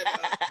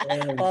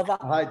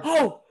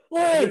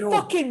 Oi,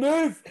 fucking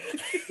move!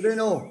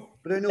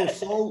 Bruno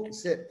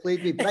Salts that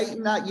played with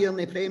Brighton that year in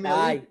the Premier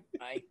League.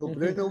 Aye. So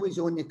Bruno was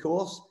on the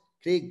course.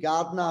 Craig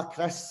Gardner,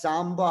 Chris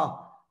Samba,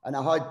 and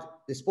I had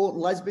the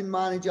Sporting Lisbon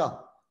manager,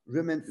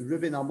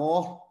 Ruben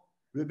Amor.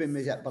 Ruben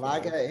was at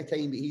Braga at the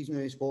time, but he's now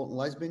the Sporting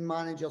Lisbon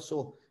manager.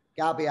 So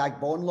Gabby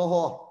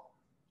Agbonlahor.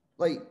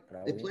 Like,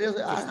 the players,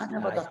 I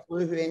never got a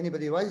clue who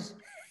anybody was.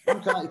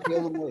 I'm trying to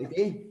tell them what to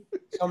do.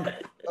 Some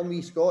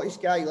wee Scottish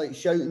guy, like,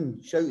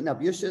 shouting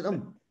abuse at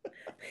them.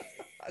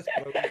 That's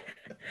brilliant.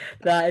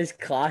 That is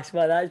class,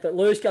 man. That is. But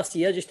Lewis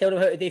Garcia, just tell him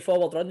how to do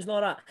forward runs and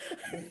all that.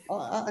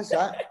 Oh, that's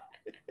that.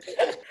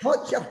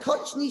 Your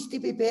touch needs to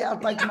be better,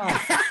 big man.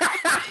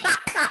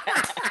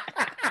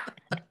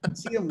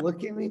 See him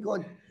looking at me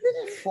going,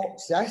 who the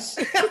fuck's this?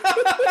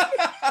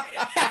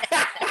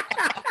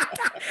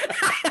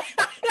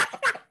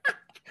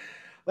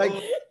 Like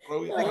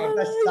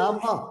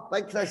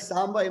Chris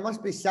Samba, he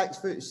must be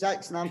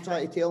 6'6", and I'm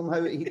trying to tell him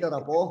how to hit a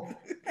ball.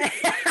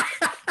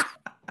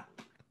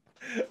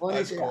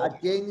 Honestly, I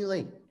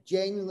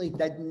genuinely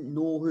didn't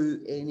know who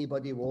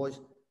anybody was.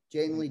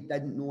 Genuinely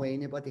didn't know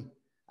anybody.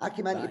 I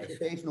came into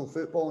professional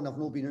football and I've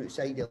not been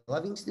outside of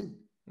Livingston.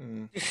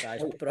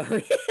 That's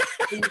brilliant.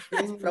 That's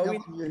brilliant. I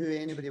never knew who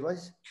anybody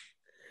was.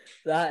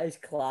 That is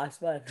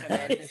class, man.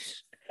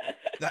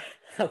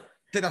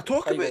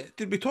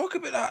 Did we talk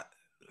about that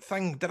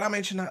thing? Did I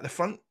mention that at the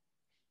front?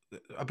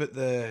 About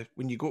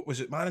when you go, was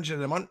it manager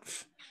of the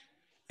month?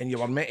 And you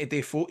were meant to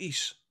do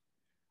photos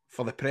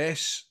for the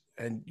press.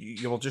 And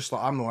you were just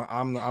like, I'm not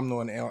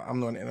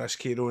into this,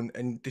 Cairo.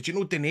 And did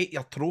you donate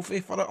your trophy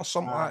for it or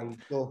something?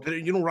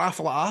 Did you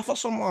raffle it off or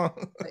something?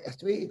 It's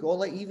the way to go.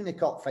 Like, even the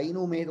cup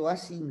final medal, that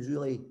seems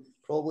really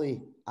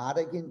probably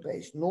arrogant, but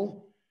it's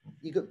no.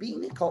 You got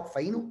beaten in the cup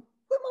final.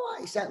 What am I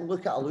like to sit and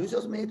look at a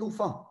loser's medal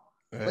for?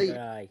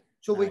 I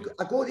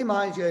got the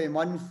manager of the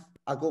month.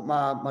 I got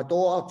my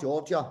daughter,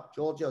 Georgia.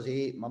 Georgia's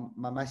 8,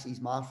 my missus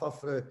Martha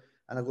through,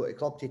 and I got the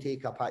club to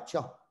take a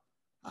picture.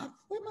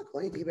 What am I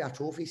going to do with a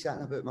trophy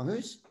sitting about my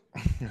house?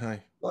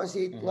 Like I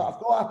said, look,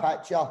 I've got a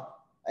picture.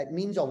 It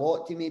means a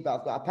lot to me, but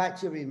I've got a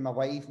picture with my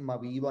wife and my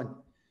wee one.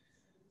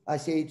 I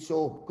said,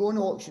 so go and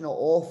auction it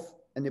off.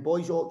 And the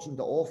boys auctioned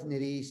it off and they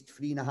raised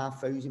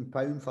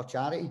 £3,500 for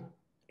charity.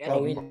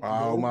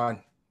 Wow,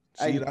 man.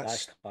 See,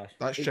 that's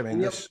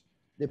tremendous.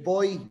 The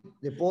boy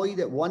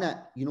that won it,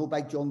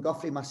 Big John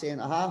Guthrie, my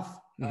centre-half.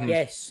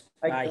 Yes.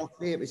 Big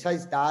Guthrie, it was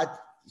his dad.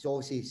 He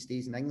obviously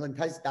stays in England.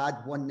 His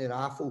dad won the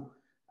raffle.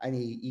 And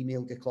he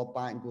emailed the club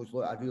back and goes,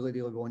 look, I really,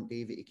 really want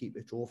David to keep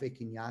the trophy.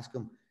 Can you ask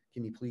him,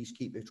 can you please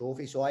keep the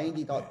trophy? So I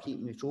ended up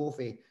keeping the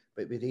trophy,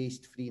 but we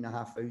raised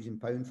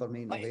 £3,500 for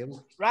mental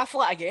health.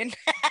 Raffle it again.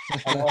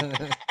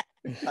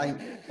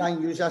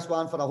 Can't use this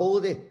one for a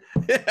holiday.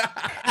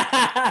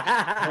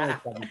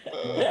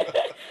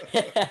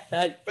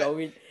 But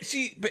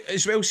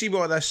as well, see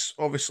what this,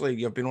 obviously,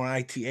 you've been on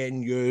ITN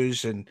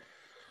news and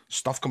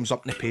stuff comes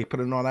up in the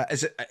paper and all that.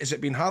 Is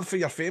it been hard for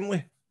your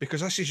family?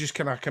 Because this has just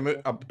kind of come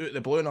out of the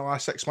blue in the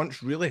last 6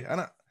 months, really, isn't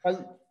it?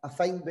 I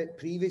think that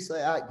previously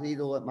at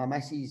Grado, like my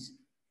missus,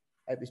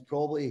 it was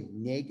probably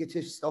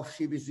negative stuff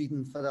she was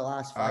reading for the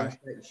last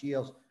 5-6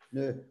 years.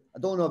 Now, I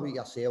don't know about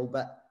yourself,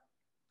 but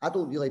I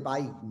don't really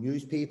buy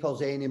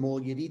newspapers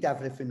anymore. You read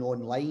everything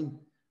online.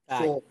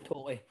 So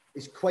totally.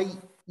 It's quite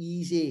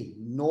easy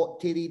not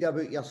to read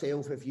about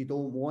yourself if you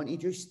don't want to.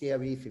 Just stay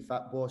away from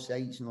football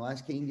sites and all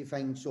this kind of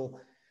thing. So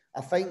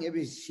I think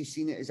she's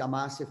seen it as a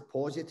massive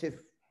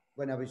positive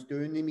when I was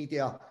doing the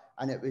media,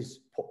 and it was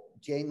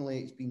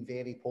generally it's been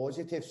very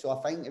positive. So I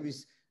think it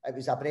was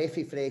a breath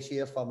of fresh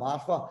air for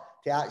Martha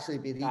to actually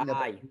be reading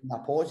about it in a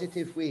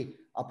positive way,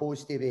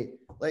 opposed to be,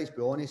 let's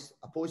be honest,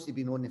 opposed to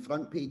being on the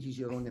front pages,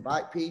 you're on the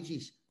back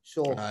pages.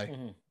 So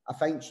I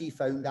think she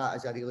found that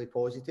as a really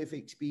positive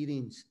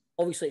experience.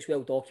 Obviously, it's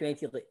well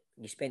documented. Like,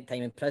 you spent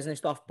time in prison and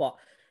stuff, but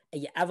are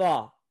you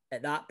ever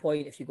at that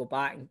point, if you go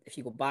back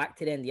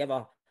to then,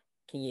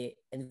 can you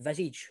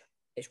envisage?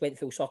 It's went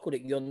full circle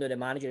that you're now the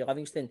manager of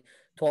Livingston,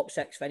 top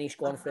 6 finish,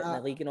 going for it in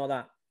the league and all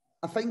that.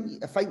 I think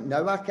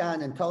now I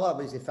can. Until I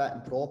was fit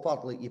and proper,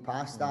 like you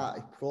passed that, I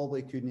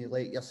probably couldn't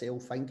let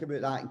yourself think about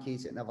that in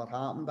case it never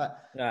happened. But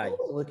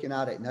looking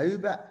at it now,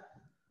 but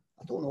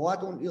I don't know. I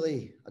don't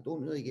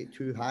really get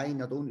too high,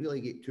 and I don't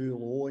really get too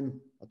low, and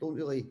I don't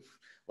really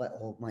like.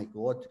 Oh my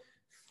God,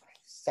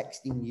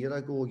 16 years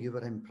ago you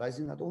were in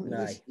prison. I don't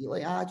really feel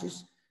like I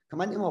just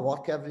come into my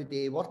work every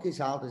day, work as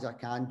hard as I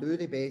can, do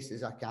the best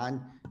as I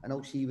can, and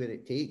I'll see where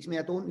it takes me.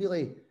 I don't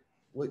really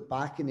look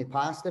back in the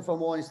past, if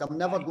I'm honest. I'm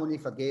never going to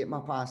forget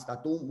my past. I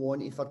don't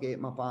want to forget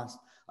my past.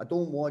 I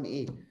don't want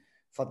to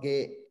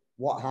forget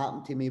what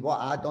happened to me, what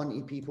I done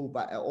to people,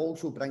 but it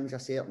also brings a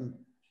certain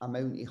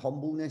amount of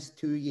humbleness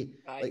to you.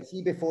 Like,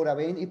 see, before I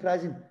went to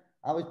prison,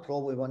 I was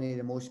probably one of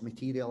the most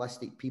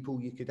materialistic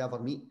people you could ever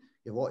meet.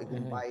 You want to go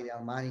and buy their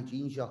Armani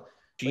jeans,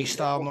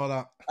 G-Star and all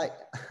that.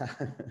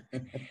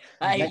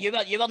 You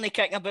weren't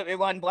kicking about with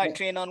one black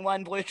trainer and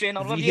one blue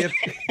trainer, were you?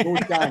 No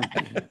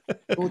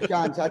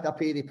chance. I had a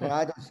pair of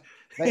Pradas.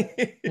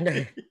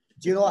 Do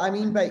you know what I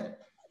mean? But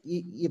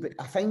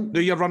I think...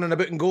 Do you're running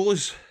about in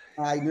goalies?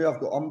 I know I've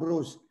got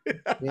Umbros.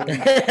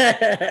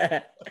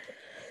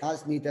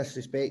 That's no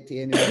disrespect to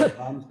any of the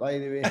fans, by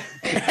the way.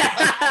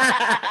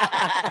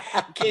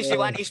 In case they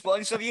want to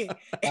sponsor you.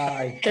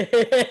 Aye.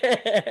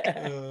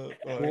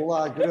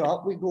 Gola, I grew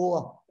up with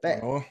Gola.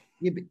 But I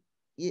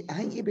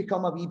think you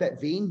become a wee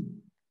bit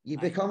vain. You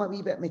become a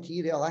wee bit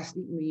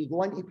materialistic. When you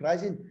go into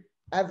prison,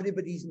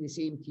 everybody's in the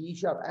same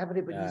T-shirt.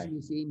 Everybody's in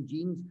the same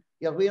jeans.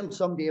 You're wearing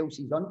somebody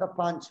else's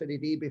underpants for the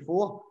day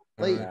before.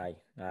 Like,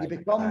 you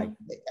become...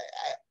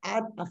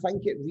 I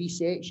think it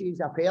resets you as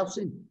a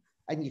person.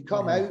 And you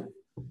come out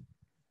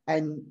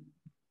and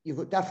you've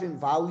got different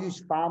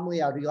values.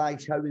 Family, I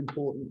realised how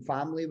important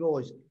family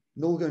was.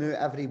 No going out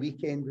every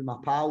weekend with my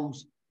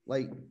pals,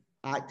 like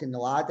acting the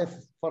lad,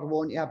 for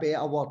want of a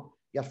better word.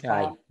 Your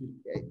family,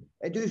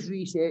 it just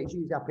resets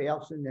you as a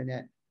person,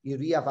 and you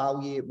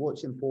reevaluate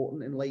what's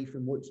important in life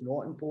and what's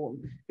not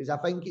important. Because I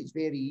think it's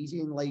very easy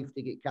in life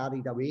to get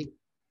carried away.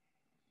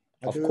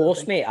 Of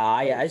course, mate.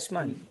 It is,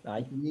 man.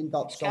 You end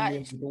up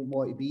somewhere you don't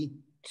want to be.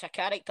 It's a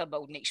character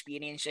building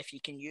experience if you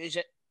can use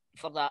it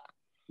for that.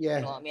 Yeah.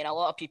 You know what I mean? A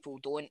lot of people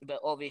don't, but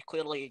obviously,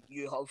 clearly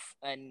you have,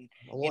 and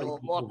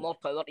more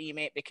power to you,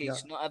 mate,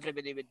 because not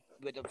everybody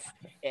would have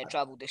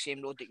travelled the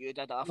same road that you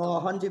did after. No,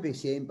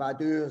 100%, but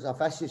there's a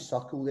vicious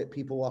circle that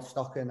people are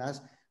stuck in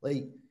as.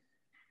 Like,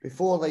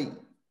 before, like,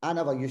 I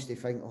never used to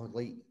think,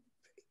 I'll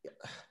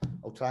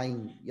try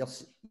and...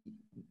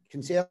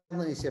 Concerning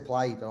the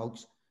supply of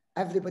drugs,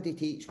 everybody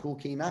takes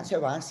cocaine. That's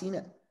how I seen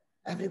it.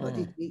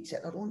 Everybody takes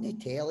it. They're on the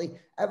telly.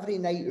 Every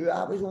night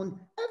out I was on,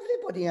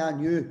 everybody I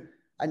knew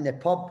in the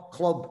pub,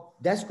 club,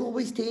 disco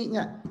was taking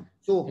it.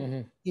 So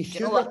you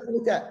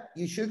sugarcoat it.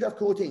 You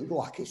sugarcoat it and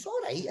go, it's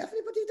all right.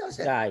 Everybody does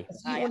it.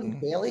 It's on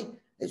the telly.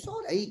 It's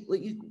all right.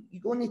 Like you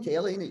go on the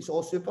telly and it's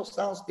all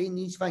superstars doing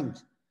these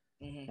things.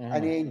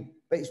 And then,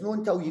 but it's not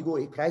until you go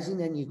to prison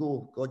and you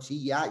go, God, see,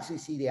 you actually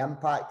see the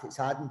impact it's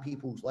had in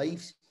people's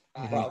lives.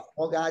 But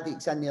drug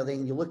addicts in there,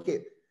 then you look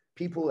at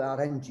people that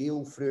are in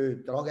jail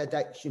through drug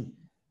addiction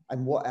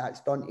and what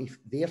it's done to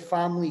their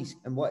families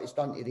and what it's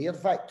done to their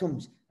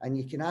victims. And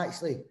you can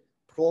actually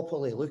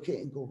properly look at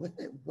it and go,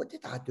 what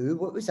did I do?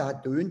 What was I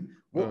doing?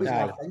 What was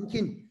I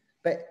thinking?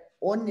 But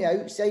on the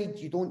outside,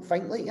 you don't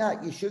think like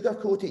that. You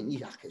sugarcoat it and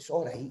you're like, it's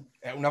all right.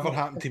 It'll never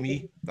happen to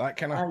me. That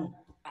kind of...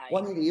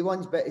 One of the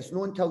ones, but it's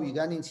not until you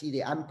go in and see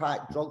the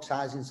impact drugs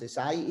has in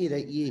society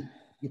that you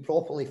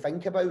properly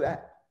think about it.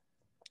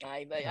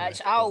 Aye, but I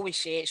always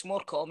say it's more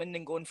common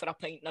than going for a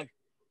pint now.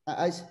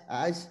 It is.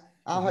 I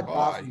had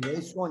bars and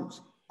race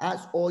once.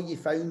 That's all you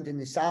found in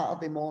the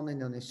Saturday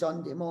morning, on the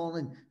Sunday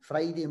morning,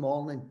 Friday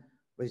morning,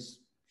 was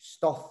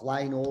stuff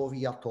lying all over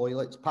your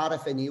toilets,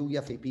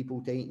 paraphernalia for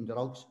people taking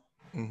drugs.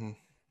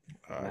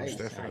 It's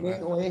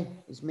definitely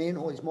it's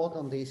mental. It's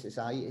modern day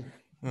society.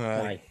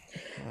 Aye.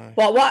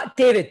 But what,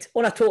 David,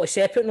 on a totally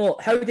separate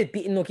note, how did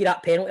Beaton not get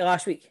that penalty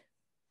last week?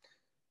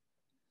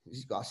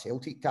 He's got a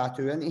Celtic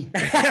tattoo, isn't he?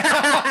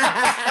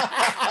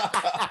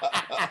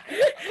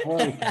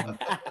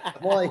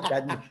 Boy,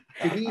 kidding.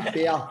 To be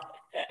fair,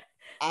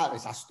 that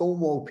was a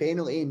stonewall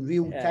penalty in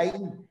real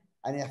time,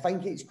 and I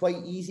think it's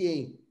quite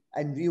easy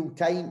in real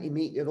time to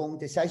make the wrong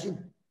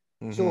decision.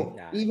 So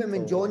even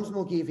when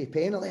Johnson's gave a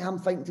penalty, I'm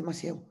thinking to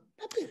myself,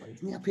 maybe it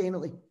wasn't a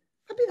penalty.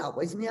 Maybe that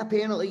wasn't a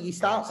penalty. You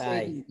start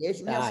second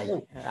guessing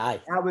yourself.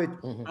 I would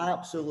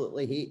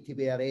absolutely hate to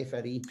be a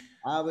referee.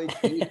 I would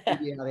hate to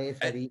be a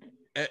referee.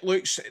 It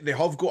looks they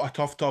have got a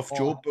tough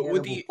job, but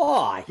would you?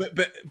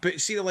 But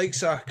see the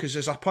likes of, because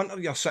as a punter,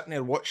 you're sitting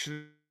there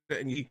watching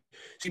it,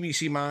 and you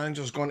see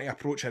managers going to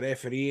approach a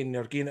referee, and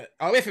they're getting it.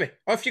 Oh, referee,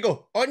 off you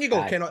go, on you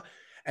go, cannot.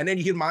 And then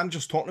you hear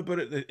managers talking about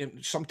it.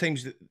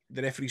 Sometimes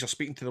the referees are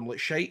speaking to them like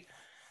shite.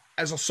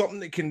 Is there something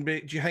that can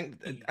be? Do you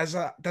think does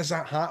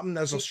that happen?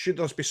 Should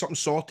there be something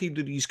sorted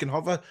that you can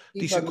have a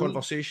decent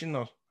conversation?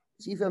 Or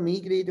see, for me,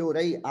 Grado,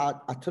 right?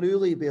 I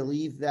truly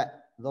believe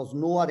that there's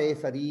no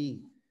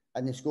referee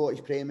in the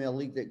Scottish Premier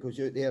League that goes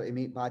out there to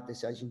make bad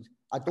decisions.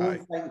 I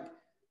don't think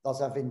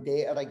there's a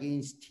vendetta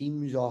against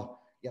teams, or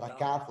you're a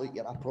Catholic,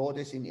 you're a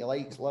Protestant, he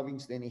likes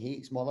Livingston, he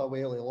hates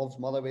Motherwell, he loves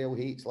Motherwell,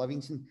 hates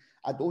Livingston.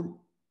 I don't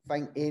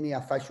think any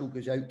official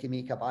goes out to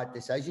make a bad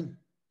decision.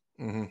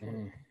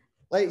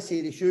 Let's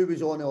say the shoe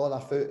was on the other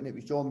foot and it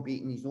was John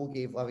Beaton, he's no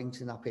gave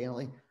Livingston a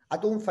penalty. I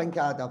don't think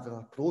I'd ever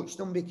approached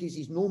him because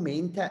he's no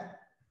meant it.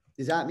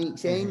 Does that make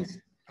sense?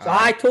 So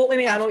I totally,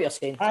 mate, I know what you're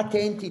saying. I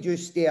tend to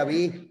just stay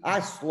away. I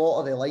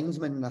slaughter the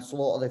linesmen and I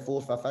slaughter the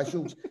fourth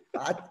officials.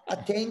 But I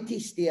tend to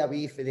stay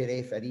away for the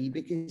referee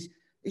because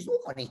he's not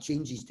going to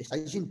change his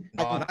decision.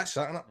 No, that's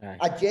it.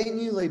 I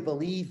genuinely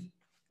believe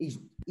he's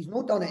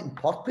not done it on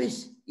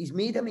purpose. He's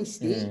made a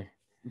mistake.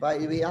 By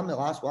the way, I'm the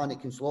last one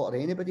that can slaughter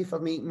anybody for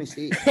making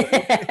mistakes. That's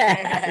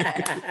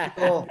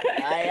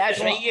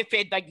right, you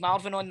paid Big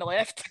Marvin on the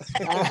left.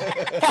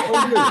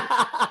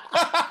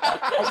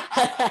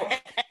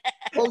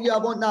 Oh yeah, I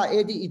want that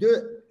Eddie to do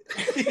it.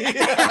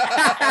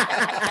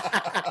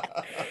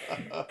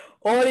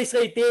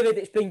 Honestly, David,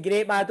 it's been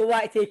great, man. I don't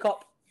want to take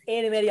up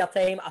any more of your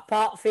time,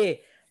 apart from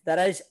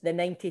there is the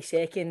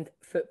 90-second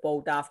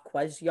football daft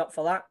quiz. You up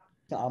for that?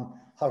 I'm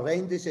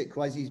horrendous at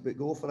quizzes, but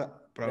go for it.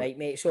 Right,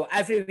 mate. So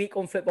every week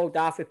on Football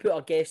Daft, we put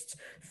our guests'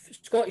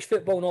 Scottish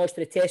football knowledge to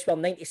the test with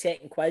a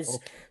 90-second quiz.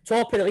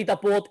 Top of the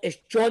leaderboard is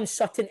John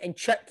Sutton and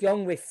Chick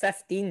Young with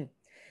 15.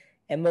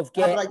 And we've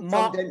got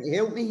Mark... to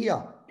help me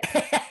here.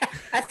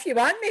 If you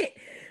want, mate.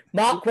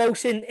 Mark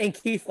Wilson and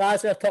Keith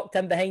Lazar tucked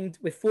in behind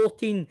with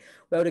 14,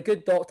 while the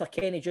good Dr.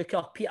 Kenny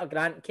Duker, Peter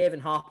Grant and Kevin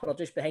Harper are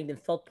just behind in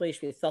third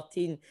place with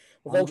 13.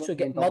 We've also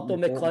got Murdo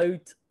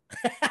McLeod.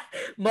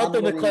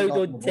 Murdo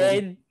McLeod on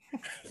 10.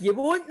 You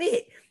won't,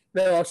 mate.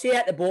 Well, I'll say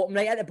at the bottom,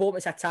 right at the bottom,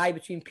 it's a tie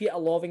between Peter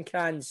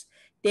Lovencrans,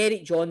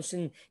 Derek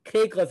Johnson,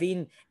 Craig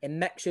Levine,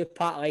 and Mixu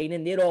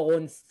Patalainen. They're all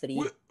on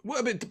 3.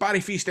 What about Barry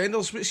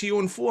Feastenders? What's he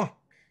on 4?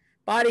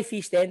 Barry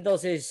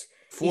Feastenders is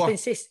 4.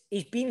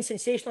 He's been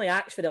sensationally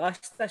axed for the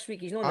list this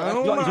week. He's not He's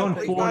on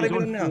 4. He's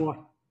on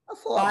 4. I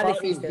thought Barry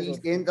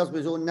Feastenders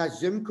was on this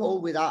Zoom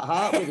call with that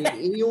hat with the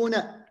A on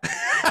it.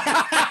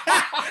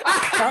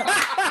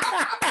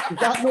 Is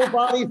that no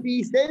Barry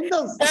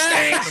Feastenders?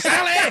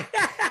 Sally!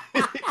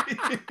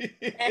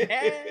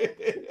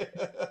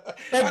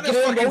 That's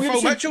fucking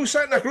Phil Mitchell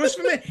sitting across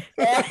from me.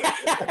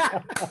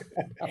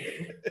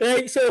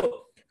 Right,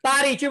 so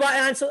Barry, do you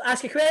want to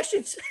ask your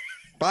questions?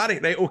 Barry,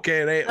 right,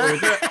 okay, right. We'll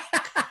do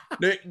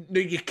it. No,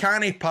 you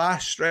can't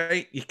pass,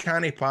 right? You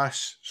can't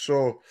pass.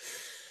 So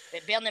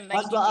that's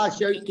what I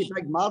shout to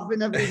Big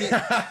Marvin every week.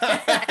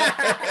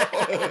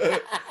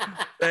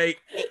 Right.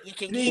 You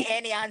can get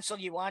any answer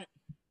you want.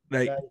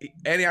 Right.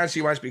 Any answer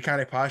you want, but you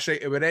can't pass,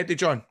 right? Are we ready,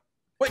 John?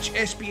 Which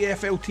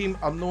SPFL team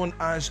are known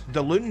as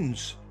the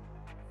Loons?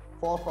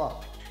 Forfeit.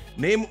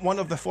 Name one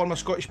of the former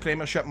Scottish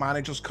Premiership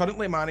managers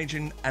currently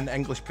managing an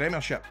English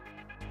Premiership.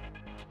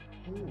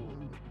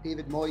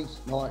 David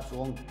Moyes. No, it's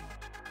wrong.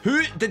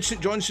 Who did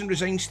St Johnstone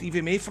resign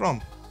Stevie May from?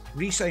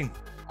 Resign.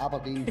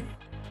 Aberdeen.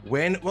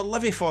 When were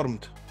Livi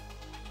formed?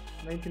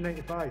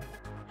 1995.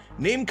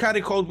 Name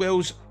Carrie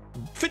Caldwell's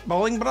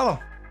footballing brother.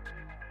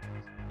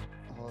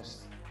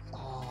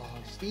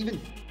 Stephen.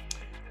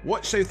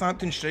 What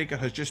Southampton striker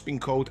has just been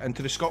called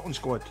into the Scotland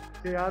squad?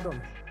 Jay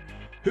Adams.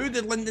 Who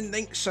did Lyndon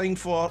Dykes sign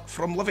for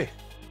from Livi?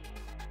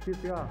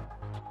 QPR.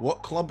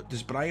 What club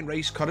does Brian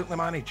Rice currently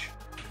manage?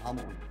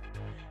 Hamilton.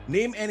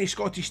 Name any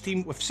Scottish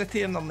team with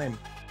City in their name.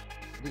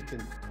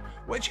 Deacon.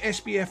 Which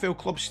SPFL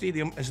club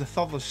stadium is the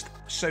furthest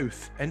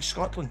south in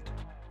Scotland?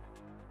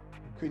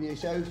 Cooney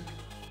South.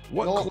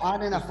 What No,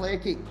 Annan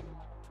Athletic.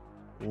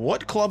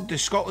 What club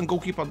does Scotland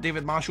goalkeeper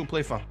David Marshall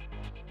play for?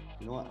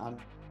 You know what? I'm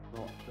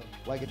not.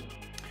 Wigan.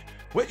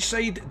 Which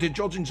side did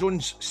Jordan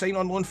Jones sign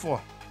on loan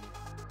for?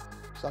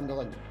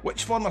 Sunderland.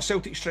 Which former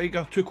Celtic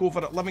striker took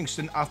over at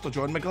Livingston after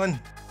John McGlynn?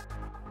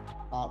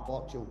 Mark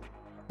Borchel.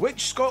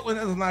 Which Scotland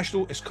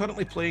international is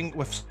currently playing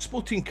with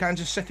Sporting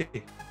Kansas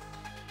City?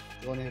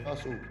 Johnny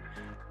Russell.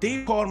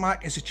 Dave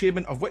Cormack is the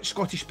chairman of which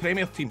Scottish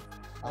Premier team?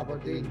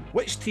 Aberdeen.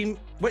 Which team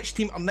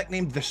are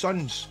nicknamed the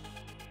Suns?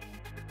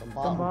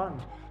 Dumbarton.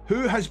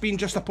 Who has been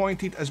just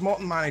appointed as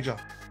Morton manager?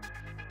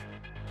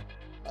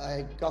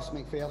 Gus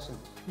McPherson.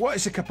 What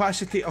is the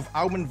capacity of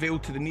Almond Vale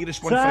to the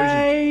nearest 1,000?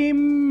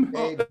 Time!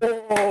 Oh,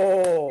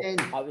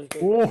 that was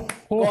good.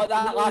 Got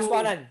that last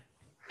one in.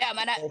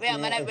 Wait a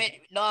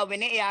minute. No, we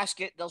need to ask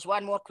it. There's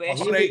one more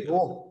question. Right,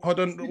 hold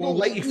on. We'll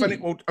let you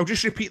finish. I'll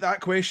just repeat that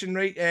question,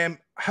 right?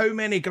 How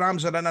many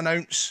grams are in an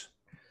ounce?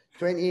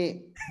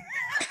 28.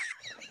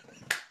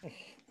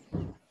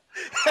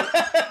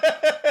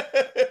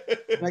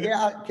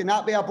 Can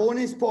that be a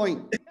bonus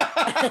point?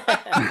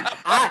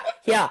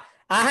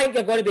 I think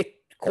you're going to be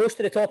close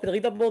to the top of the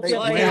leaderboard.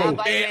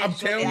 I'm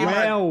telling you,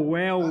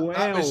 Well.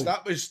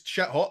 That was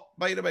shit hot,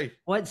 by the way.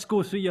 Let's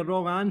go through your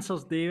wrong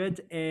answers,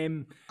 David.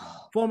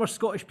 Former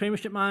Scottish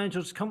Premiership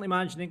managers, currently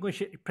managing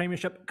English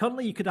Premiership.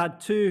 Currently, you could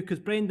add 2 because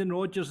Brendan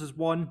Rodgers is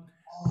 1.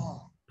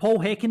 Paul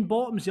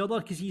Heckingbottom's the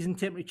other because he's in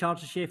temporary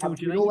charge of Sheffield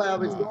United. You know where I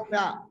was going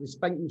that? The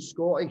thinking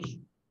Scottish.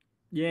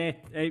 Yeah,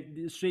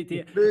 straight to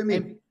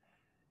it.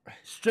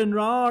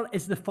 Stranraer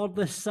is the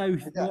furthest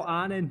south, not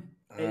Annan.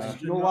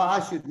 You know what? I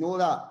should know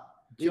that.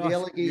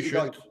 You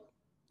should.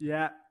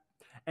 Yeah.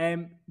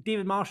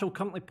 David Marshall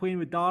currently playing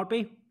with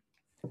Derby.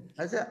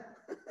 Is it?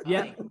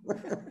 Yeah.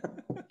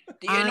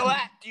 Do you know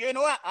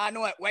it? I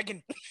know it.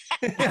 Wigan.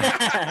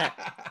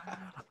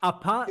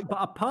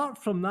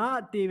 Apart from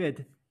that,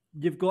 David,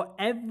 you've got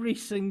every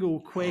single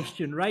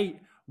question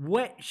right,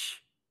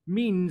 which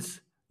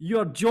means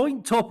you're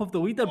joint top of the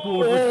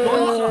leaderboard with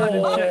John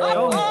Sutton and Chick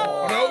Young.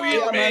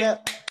 Wait a minute.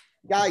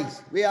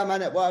 Guys, wait a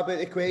minute. What about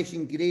the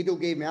question Grado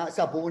gave me? That's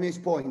a bonus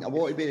point. I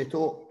want to be the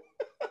top.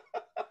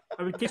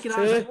 Are we taking that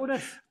as a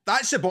bonus?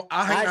 That's about.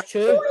 That's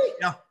true.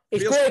 Yeah.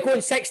 He's got to go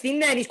in 16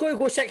 then. He's got to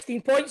go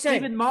 16 points in.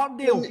 David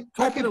Martindale,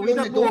 top of the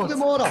leaderboard.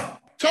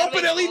 Top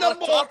of the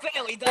leaderboard.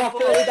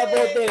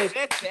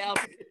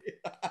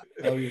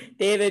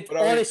 David,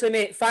 honestly,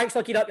 mate, thanks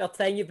for keeping up your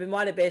time. You've been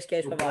one of the best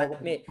guests we've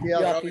had, mate. Yeah,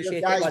 you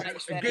appreciate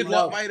it. Good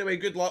luck, by the way.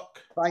 Good luck.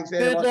 Thanks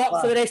very much. Good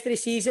luck for the rest of the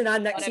season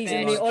and next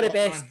season, mate. All the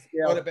best.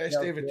 All the best,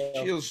 David.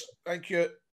 Cheers. Thank you.